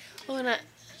accurate. Well, and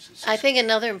I think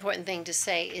another important thing to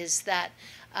say is that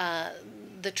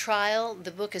the trial, the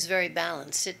book is very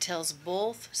balanced. It tells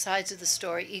both sides of the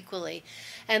story equally.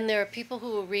 And there are people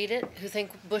who will read it who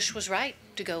think Bush was right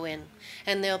to go in.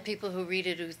 And there are people who read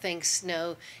it who thinks,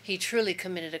 no, he truly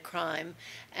committed a crime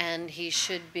and he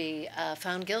should be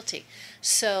found guilty.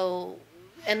 So,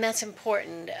 and that's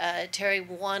important. Terry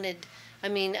wanted, I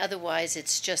mean, otherwise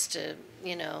it's just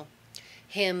you know,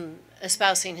 him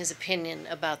espousing his opinion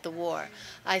about the war.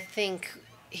 I think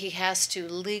he has to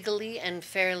legally and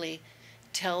fairly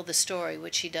tell the story,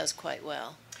 which he does quite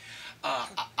well.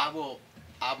 I'm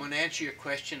going to answer your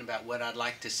question about what I'd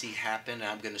like to see happen.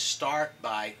 I'm going to start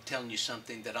by telling you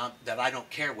something that I don't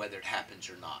care whether it happens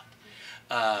or not.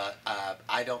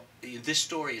 I don't. This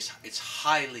story it's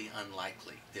highly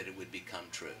unlikely that it would become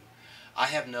true. I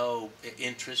have no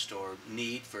interest or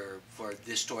need for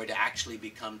this story to actually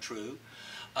become true.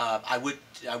 I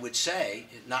would say,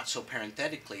 not so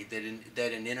parenthetically,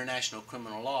 that in international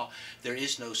criminal law there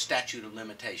is no statute of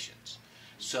limitations.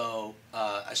 So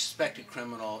a suspected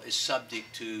criminal is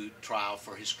subject to trial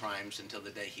for his crimes until the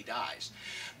day he dies.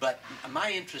 But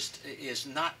my interest is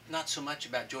not so much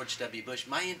about George W. Bush.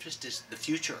 My interest is the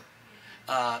future,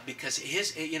 because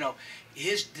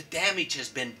the damage has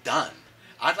been done.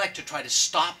 I'd like to try to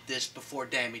stop this before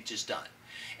damage is done.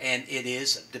 And it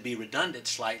is, to be redundant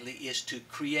slightly, is to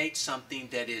create something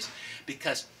that is,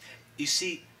 because you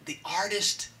see, the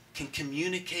artist can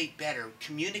communicate better.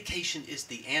 Communication is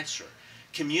the answer.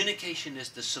 Communication is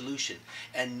the solution,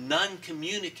 and none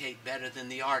communicate better than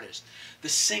the artist. The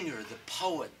singer, the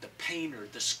poet, the painter,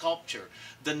 the sculptor,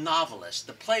 the novelist,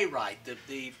 the playwright, the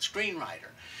screenwriter,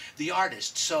 the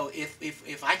artist. So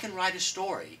if I can write a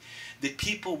story that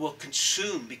people will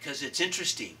consume because it's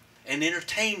interesting and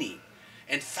entertaining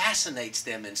and fascinates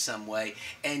them in some way,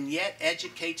 and yet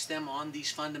educates them on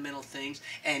these fundamental things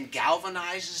and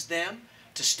galvanizes them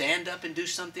to stand up and do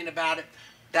something about it,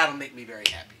 that'll make me very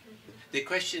happy. The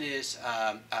question is,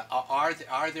 are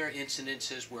there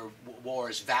incidences where war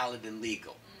is valid and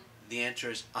legal? The answer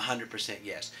is 100%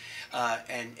 yes.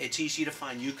 And it's easy to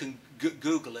find. You can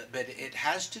Google it, but it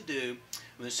has to do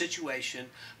with a situation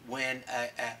when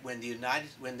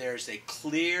there's a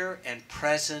clear and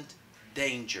present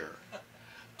danger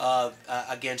of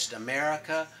against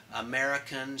America,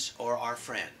 Americans, or our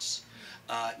friends.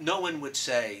 No one would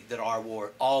say that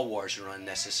all wars are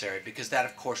unnecessary, because that,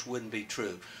 of course, wouldn't be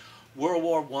true. World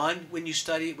War I, when you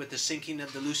study it with the sinking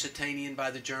of the Lusitanian by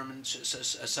the German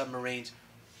submarines,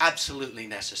 absolutely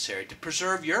necessary to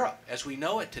preserve Europe as we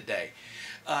know it today.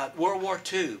 World War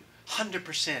II,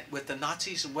 100% with the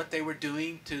Nazis and what they were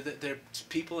doing to their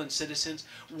people and citizens,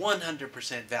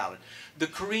 100% valid. The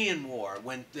Korean War,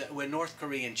 when North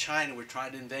Korea and China were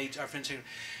trying to invade our friends,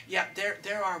 yeah,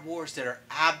 there are wars that are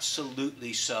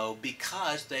absolutely so,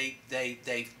 because they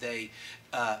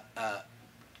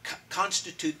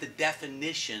constitute the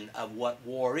definition of what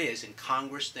war is, and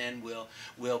Congress then will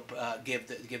give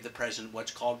the president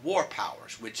what's called war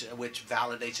powers, which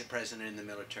validates the president in the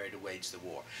military to wage the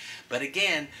war. But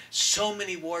again, so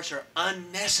many wars are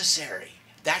unnecessary.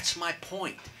 That's my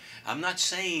point. I'm not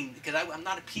saying, because I'm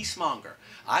not a peacemonger.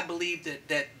 I believe that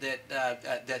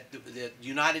the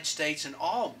United States and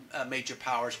all major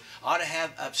powers ought to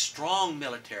have a strong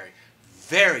military,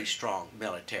 very strong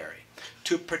military,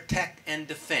 to protect and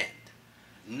defend,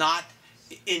 not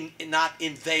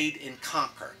invade and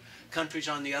conquer countries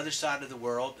on the other side of the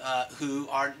world who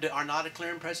are not a clear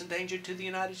and present danger to the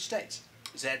United States.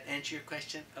 Does that answer your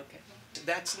question? Okay.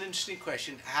 That's an interesting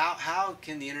question. How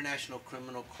can the International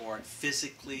Criminal Court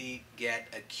physically get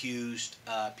accused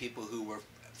people who were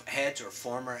heads or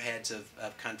former heads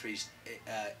of countries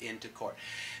into court?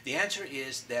 The answer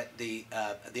is that the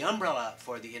umbrella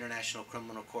for the International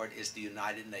Criminal Court is the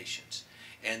United Nations,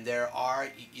 and there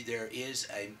is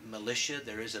a militia,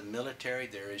 there is a military,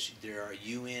 there are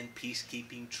UN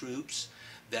peacekeeping troops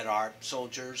that are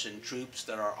soldiers and troops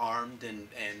that are armed, and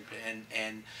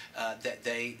that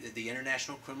the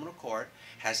International Criminal Court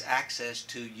has access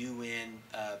to UN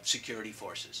security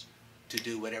forces. to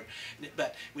do whatever.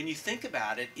 But when you think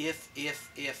about it, if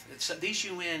so these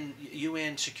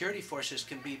UN security forces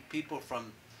can be people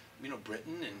from, you know,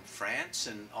 Britain and France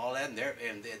and all that,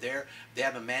 and they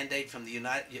have a mandate from the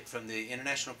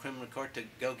International Criminal Court to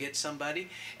go get somebody,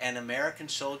 and American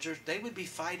soldiers, they would be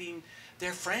fighting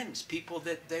their friends, people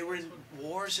that they were in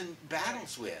wars and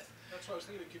battles with. That's what I was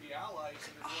thinking. It could be allies.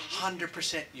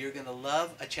 100%. You're going to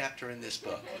love a chapter in this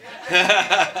book.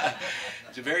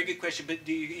 It's a very good question, but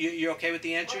you're okay with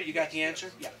the answer? You got the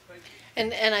answer? Yeah.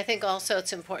 And I think also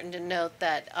it's important to note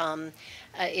that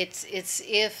it's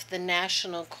if the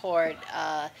national court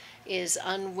is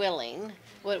unwilling.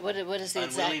 What is the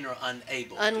exact? Unwilling or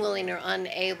unable. Unwilling or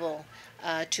unable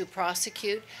to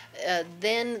prosecute,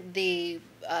 then the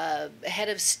head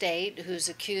of state who's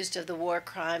accused of the war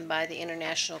crime by the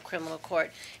International Criminal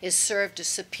Court is served a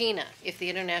subpoena. If the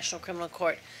International Criminal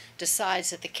Court decides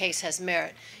that the case has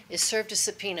merit, is served a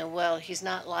subpoena, well, he's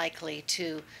not likely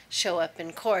to show up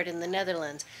in court in the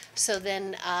Netherlands. So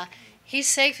then he's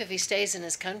safe if he stays in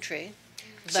his country.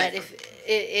 But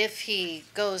if he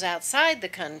goes outside the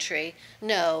country,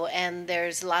 no, and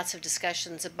there's lots of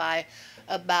discussions about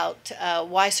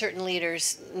why certain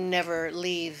leaders never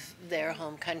leave their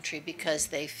home country, because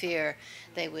they fear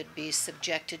they would be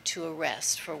subjected to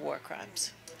arrest for war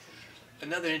crimes.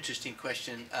 Another interesting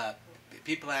question.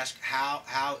 People ask,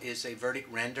 how is a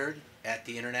verdict rendered at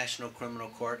the International Criminal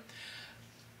Court?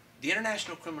 The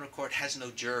International Criminal Court has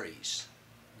no juries.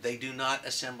 They do not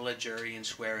assemble a jury and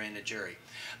swear in a jury.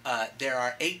 There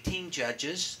are 18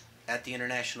 judges at the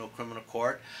International Criminal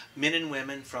Court, men and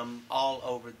women from all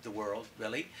over the world,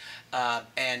 really.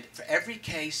 And for every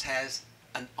case has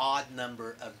an odd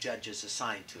number of judges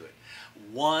assigned to it.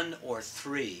 1 or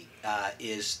 3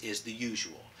 is the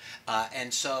usual.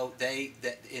 And so they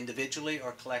individually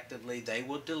or collectively, they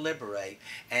will deliberate,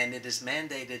 and it is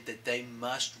mandated that they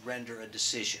must render a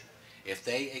decision. If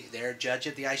they're a judge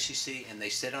at the ICC and they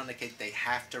sit on the case, they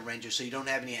have to render. So you don't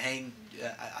have any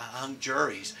hung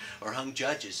juries or hung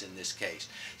judges in this case.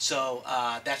 So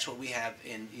that's what we have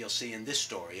you'll see in this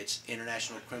story. It's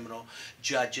international criminal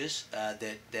judges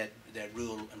that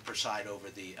rule and preside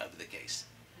over the case.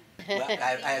 Well,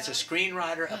 as a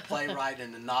screenwriter, a playwright,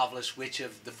 and a novelist, which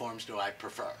of the forms do I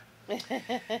prefer?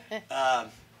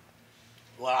 Well,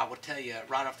 I will tell you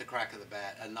right off the crack of the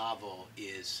bat, a novel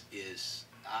is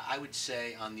I would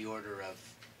say on the order of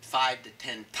 5 to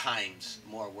 10 times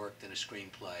more work than a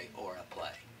screenplay or a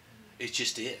play. It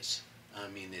just is. I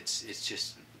mean, it's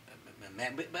just,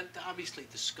 but obviously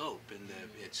the scope and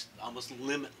it's almost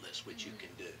limitless what you can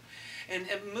do. And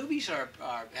movies have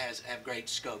great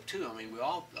scope too. I mean, we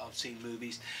all have seen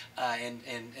movies, and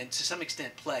to some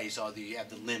extent plays, although you have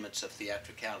the limits of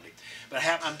theatricality. But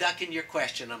I'm ducking your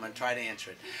question. I'm going to try to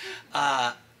answer it.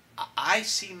 I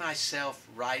see myself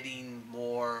writing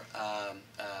more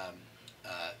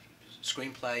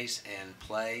screenplays and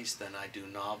plays than I do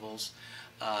novels,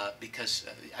 because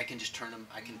I can just turn them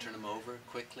over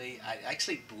quickly. I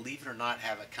actually, believe it or not,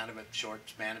 have a kind of a short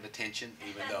span of attention,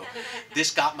 even though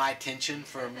this got my attention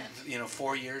for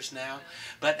 4 years now.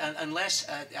 But unless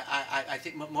I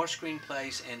think more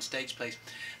screenplays and stage plays,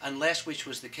 unless, which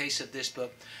was the case of this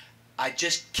book, I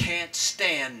just can't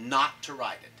stand not to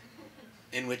write it.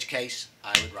 In which case,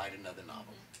 I would write another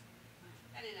novel.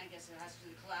 And then I guess it has to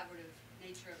do with the collaborative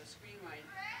nature of a screenplay,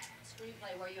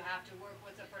 where you have to work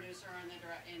with a producer and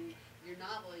your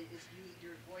novel is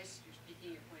your voice, you're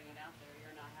speaking, you're putting it out there.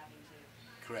 You're not having to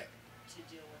to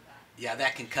deal with that. Yeah,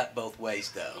 that can cut both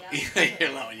ways, though. Yeah. You're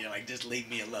alone. You're like, just leave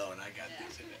me alone. I got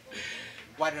this in it.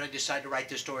 Why did I decide to write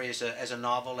this story as a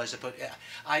novel? I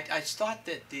thought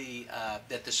that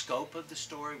the scope of the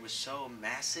story was so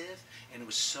massive and it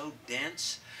was so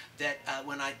dense that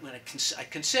when I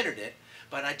considered it,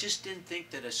 but I just didn't think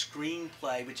that a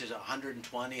screenplay, which is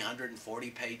 120, 140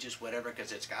 pages, whatever,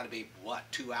 because it's got to be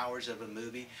 2 hours of a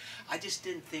movie, I just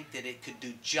didn't think that it could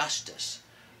do justice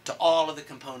to all of the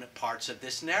component parts of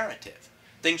this narrative.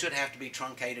 Things would have to be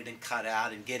truncated and cut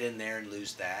out and get in there and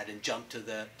lose that and jump to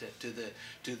the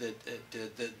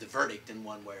verdict in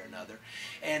one way or another,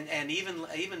 and even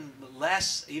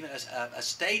less. Even a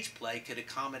stage play could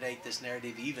accommodate this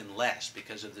narrative even less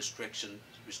because of the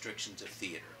restrictions of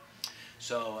theater.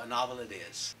 So a novel it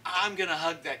is. I'm going to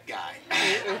hug that guy.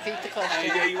 Repeat the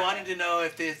question. You wanted to know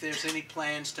if there's any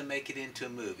plans to make it into a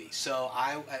movie. So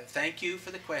I thank you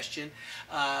for the question.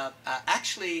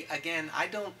 Actually, again, I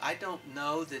don't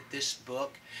know that this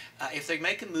book, if they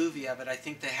make a movie of it, I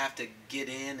think they have to get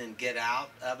in and get out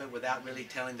of it without really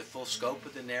telling the full scope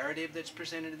of the narrative that's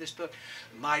presented in this book.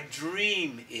 My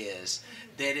dream is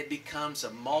that it becomes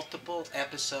a multiple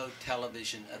episode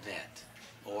television event.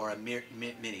 or a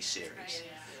mini-series. Right,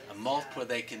 yeah. A multiple,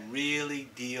 they can really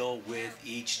deal with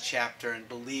each chapter, and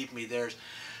believe me, there's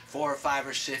 4 or 5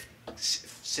 or 6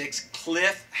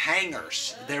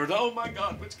 cliffhangers. They're, oh my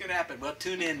God, what's going to happen? Well,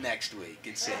 tune in next week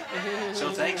and see.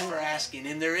 So thanks for asking.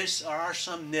 And there are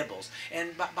some nibbles.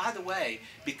 And by the way,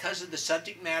 because of the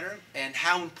subject matter and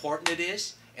how important it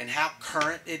is and how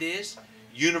current it is,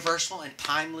 universal and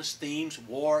timeless themes,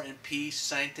 war and peace,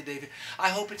 sanctity. I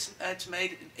hope it's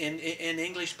made in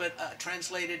English, but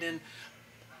translated in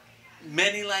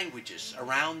many languages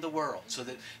around the world, so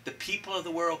that the people of the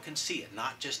world can see it,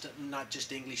 not just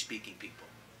English-speaking people.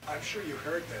 I'm sure you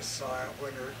heard this, so I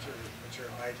wonder what your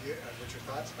idea, what your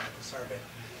thoughts about this are. But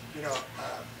you know,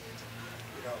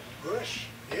 Bush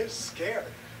is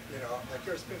scared. You know, like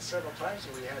there's been several times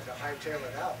where we had to hightail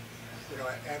it out. You know,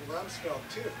 and Rumsfeld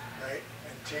too, right?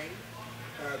 And Ting,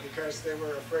 because they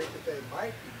were afraid that they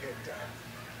might be picked up.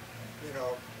 You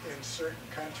know, in certain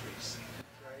countries.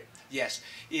 Yes,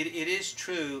 it is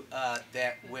true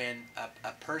that when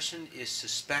a person is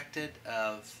suspected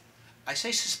of, I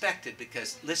say suspected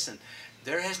because, listen,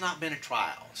 there has not been a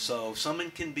trial. So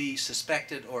someone can be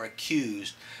suspected or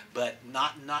accused, but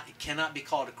cannot be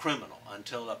called a criminal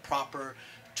until a proper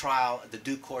trial, the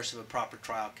due course of a proper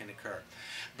trial can occur.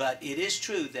 But it is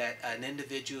true that an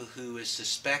individual who is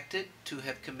suspected to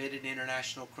have committed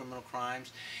international criminal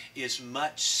crimes is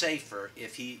much safer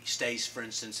if he stays, for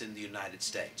instance, in the United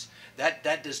States.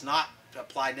 That does not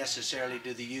apply necessarily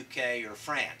to the UK or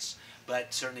France,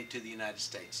 but certainly to the United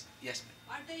States. Yes,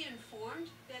 ma'am. Aren't they informed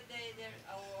that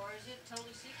or is it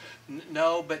totally secret?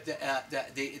 No, but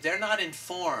they're not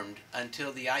informed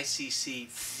until the ICC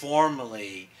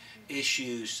formally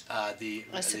issues the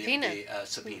subpoena.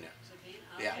 Subpoena.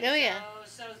 Okay, Yeah. Oh, yeah.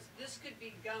 So this could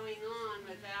be going on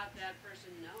without that person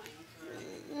knowing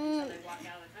until they walk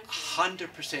out of the country.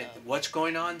 100%. What's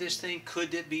going on in this thing?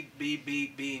 Could it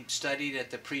be being studied at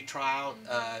the pretrial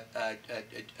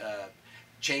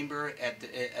chamber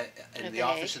in the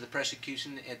Office of the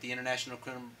Prosecution at the International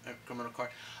Criminal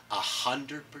Court?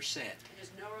 100%.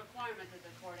 There's no requirement that the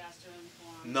court has to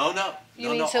inform. No. You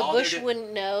mean so Bush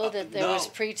wouldn't know that there was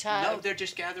pre-trial? No, they're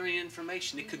just gathering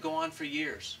information. It could go on for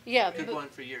years. Yeah, it could go on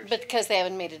for years. but because they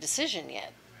haven't made a decision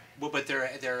yet. Well, but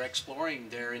they're exploring,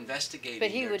 they're investigating. But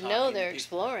he would know they're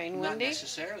exploring, wouldn't he? Not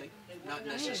necessarily. Not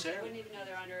necessarily. They wouldn't even know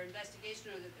they're under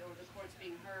investigation or the court's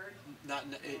being heard. Not,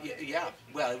 yeah.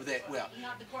 Well,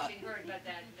 Not the court being heard, but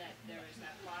that there is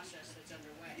that process that's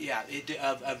underway. Yeah.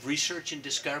 Of research and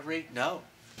discovery, no.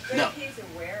 But No. if he's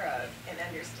aware of and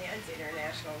understands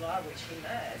international law, which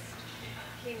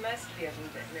he must be a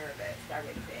little bit nervous, I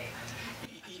would think.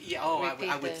 Yeah,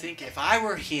 I would think if I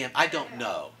were him, I don't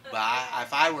know, but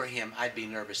if I were him, I'd be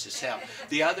nervous as hell.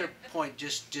 The other point,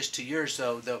 just to yours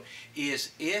though,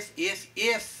 is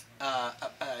if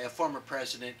a former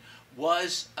president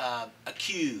was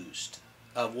accused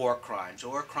of war crimes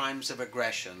or crimes of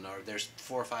aggression, or there's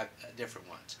 4 or 5 different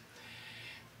ones,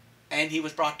 and he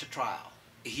was brought to trial,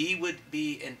 he would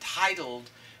be entitled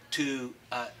to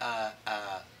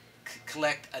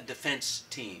collect a defense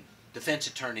team, defense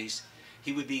attorneys.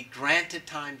 He would be granted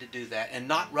time to do that, and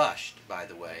not rushed, by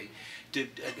the way,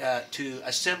 to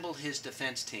assemble his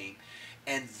defense team,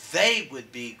 and they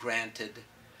would be granted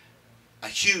a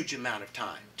huge amount of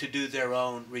time to do their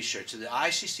own research. So the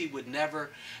ICC would never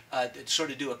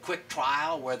sort of do a quick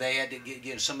trial where they had to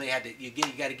get, somebody had to, you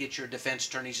got to get your defense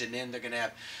attorneys, and then they're going to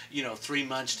have 3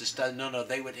 months to study. No,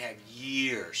 they would have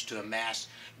years to amass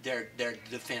their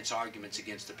defense arguments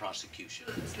against the prosecution.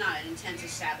 It's not an intent to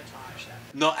sabotage them.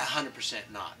 No, 100%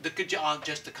 not.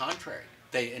 Just the contrary.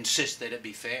 They insist that it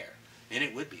be fair, and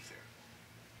it would be fair.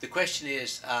 The question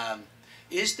is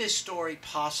this story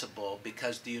possible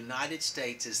because the United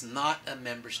States is not a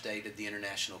member state of the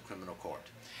International Criminal Court?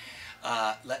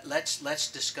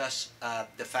 Let's discuss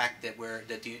the fact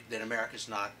that America is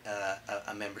not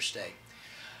a member state.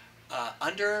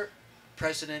 Under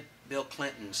President Bill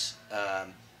Clinton's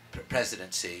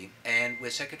presidency, and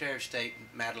with Secretary of State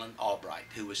Madeleine Albright,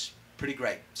 who was pretty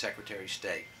great Secretary of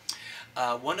State,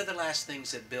 one of the last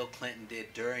things that Bill Clinton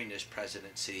did during his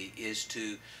presidency is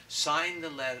to sign the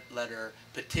letter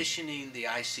petitioning the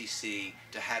ICC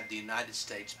to have the United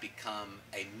States become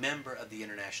a member of the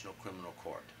International Criminal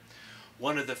Court.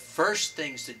 One of the first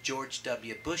things that George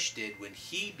W. Bush did when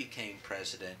he became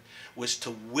president was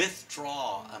to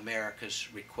withdraw America's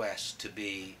request to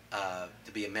be a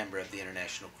member of the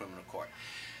International Criminal Court.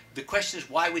 The question is,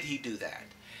 why would he do that?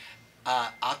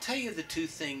 I'll tell you the 2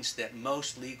 things that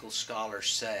most legal scholars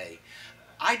say.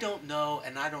 I don't know,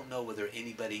 and I don't know whether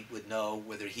anybody would know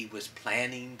whether he was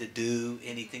planning to do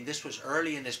anything. This was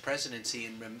early in his presidency,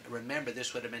 and remember,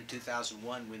 this would have been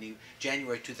 2001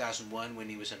 January 2001 when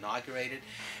he was inaugurated,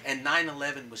 and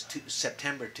 9/11 was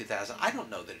September 2000. I don't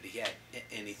know that he had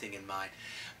anything in mind,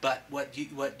 but what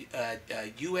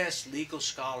U.S. legal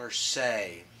scholars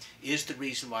say is the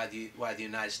reason why the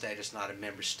United States is not a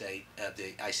member state of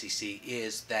the ICC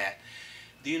is that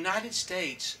the United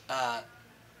States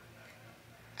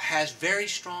has very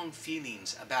strong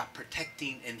feelings about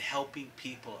protecting and helping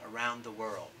people around the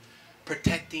world,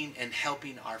 protecting and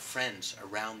helping our friends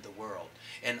around the world.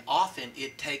 And often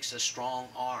it takes a strong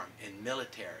arm in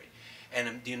military.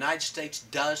 And the United States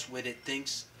does what it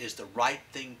thinks is the right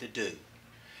thing to do.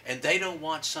 And they don't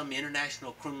want some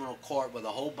international criminal court with a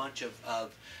whole bunch of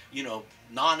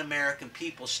non-American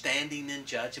people standing in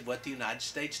judge of what the United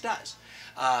States does.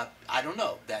 I don't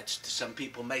know. Some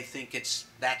people may think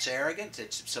that's arrogant.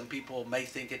 Some people may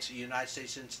think the United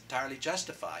States is entirely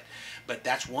justified. But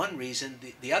that's one reason.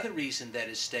 The other reason that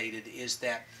is stated is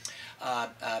that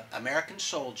American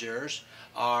soldiers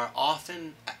are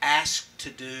often asked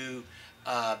to do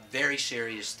very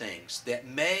serious things that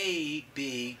may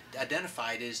be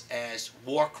identified as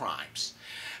war crimes.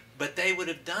 But they would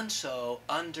have done so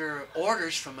under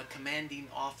orders from a commanding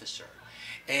officer.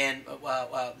 And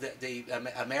the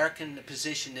American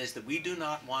position is that we do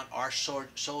not want our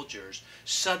soldiers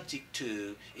subject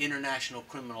to international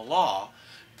criminal law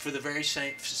for the very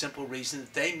simple reason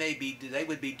that they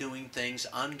would be doing things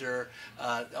under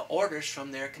orders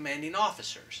from their commanding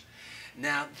officers.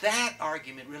 Now, that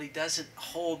argument really doesn't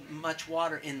hold much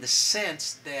water in the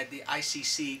sense that the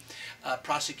ICC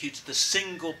prosecutes the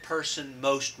single person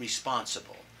most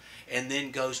responsible and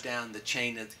then goes down the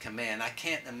chain of command. I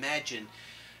can't imagine,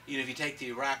 if you take the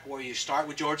Iraq War, you start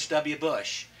with George W.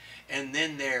 Bush, and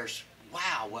then there's,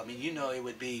 it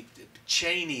would be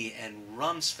Cheney and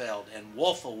Rumsfeld and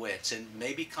Wolfowitz and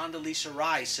maybe Condoleezza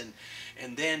Rice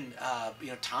and then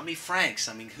Tommy Franks.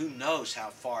 Who knows how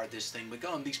far this thing would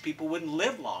go, and these people wouldn't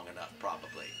live long enough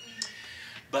probably.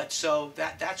 But so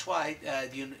that's why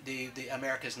the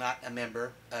America is not a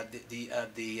member of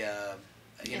the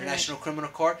International Criminal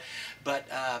Court. But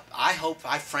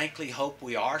I frankly hope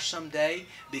we are someday,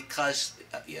 because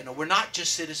we're not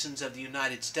just citizens of the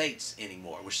United States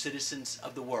anymore. We're citizens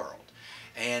of the world,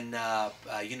 and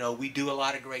we do a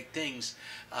lot of great things,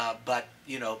 but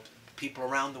people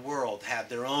around the world have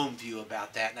their own view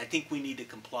about that, and I think we need to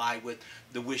comply with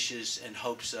the wishes and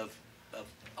hopes of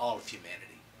all of humanity.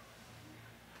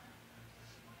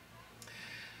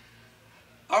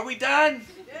 Are we done?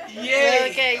 Yay!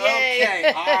 Okay, yay.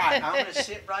 Okay, all right. I'm going to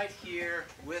sit right here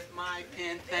with my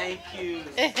pen. Thank you.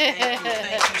 Thank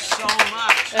you so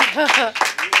much.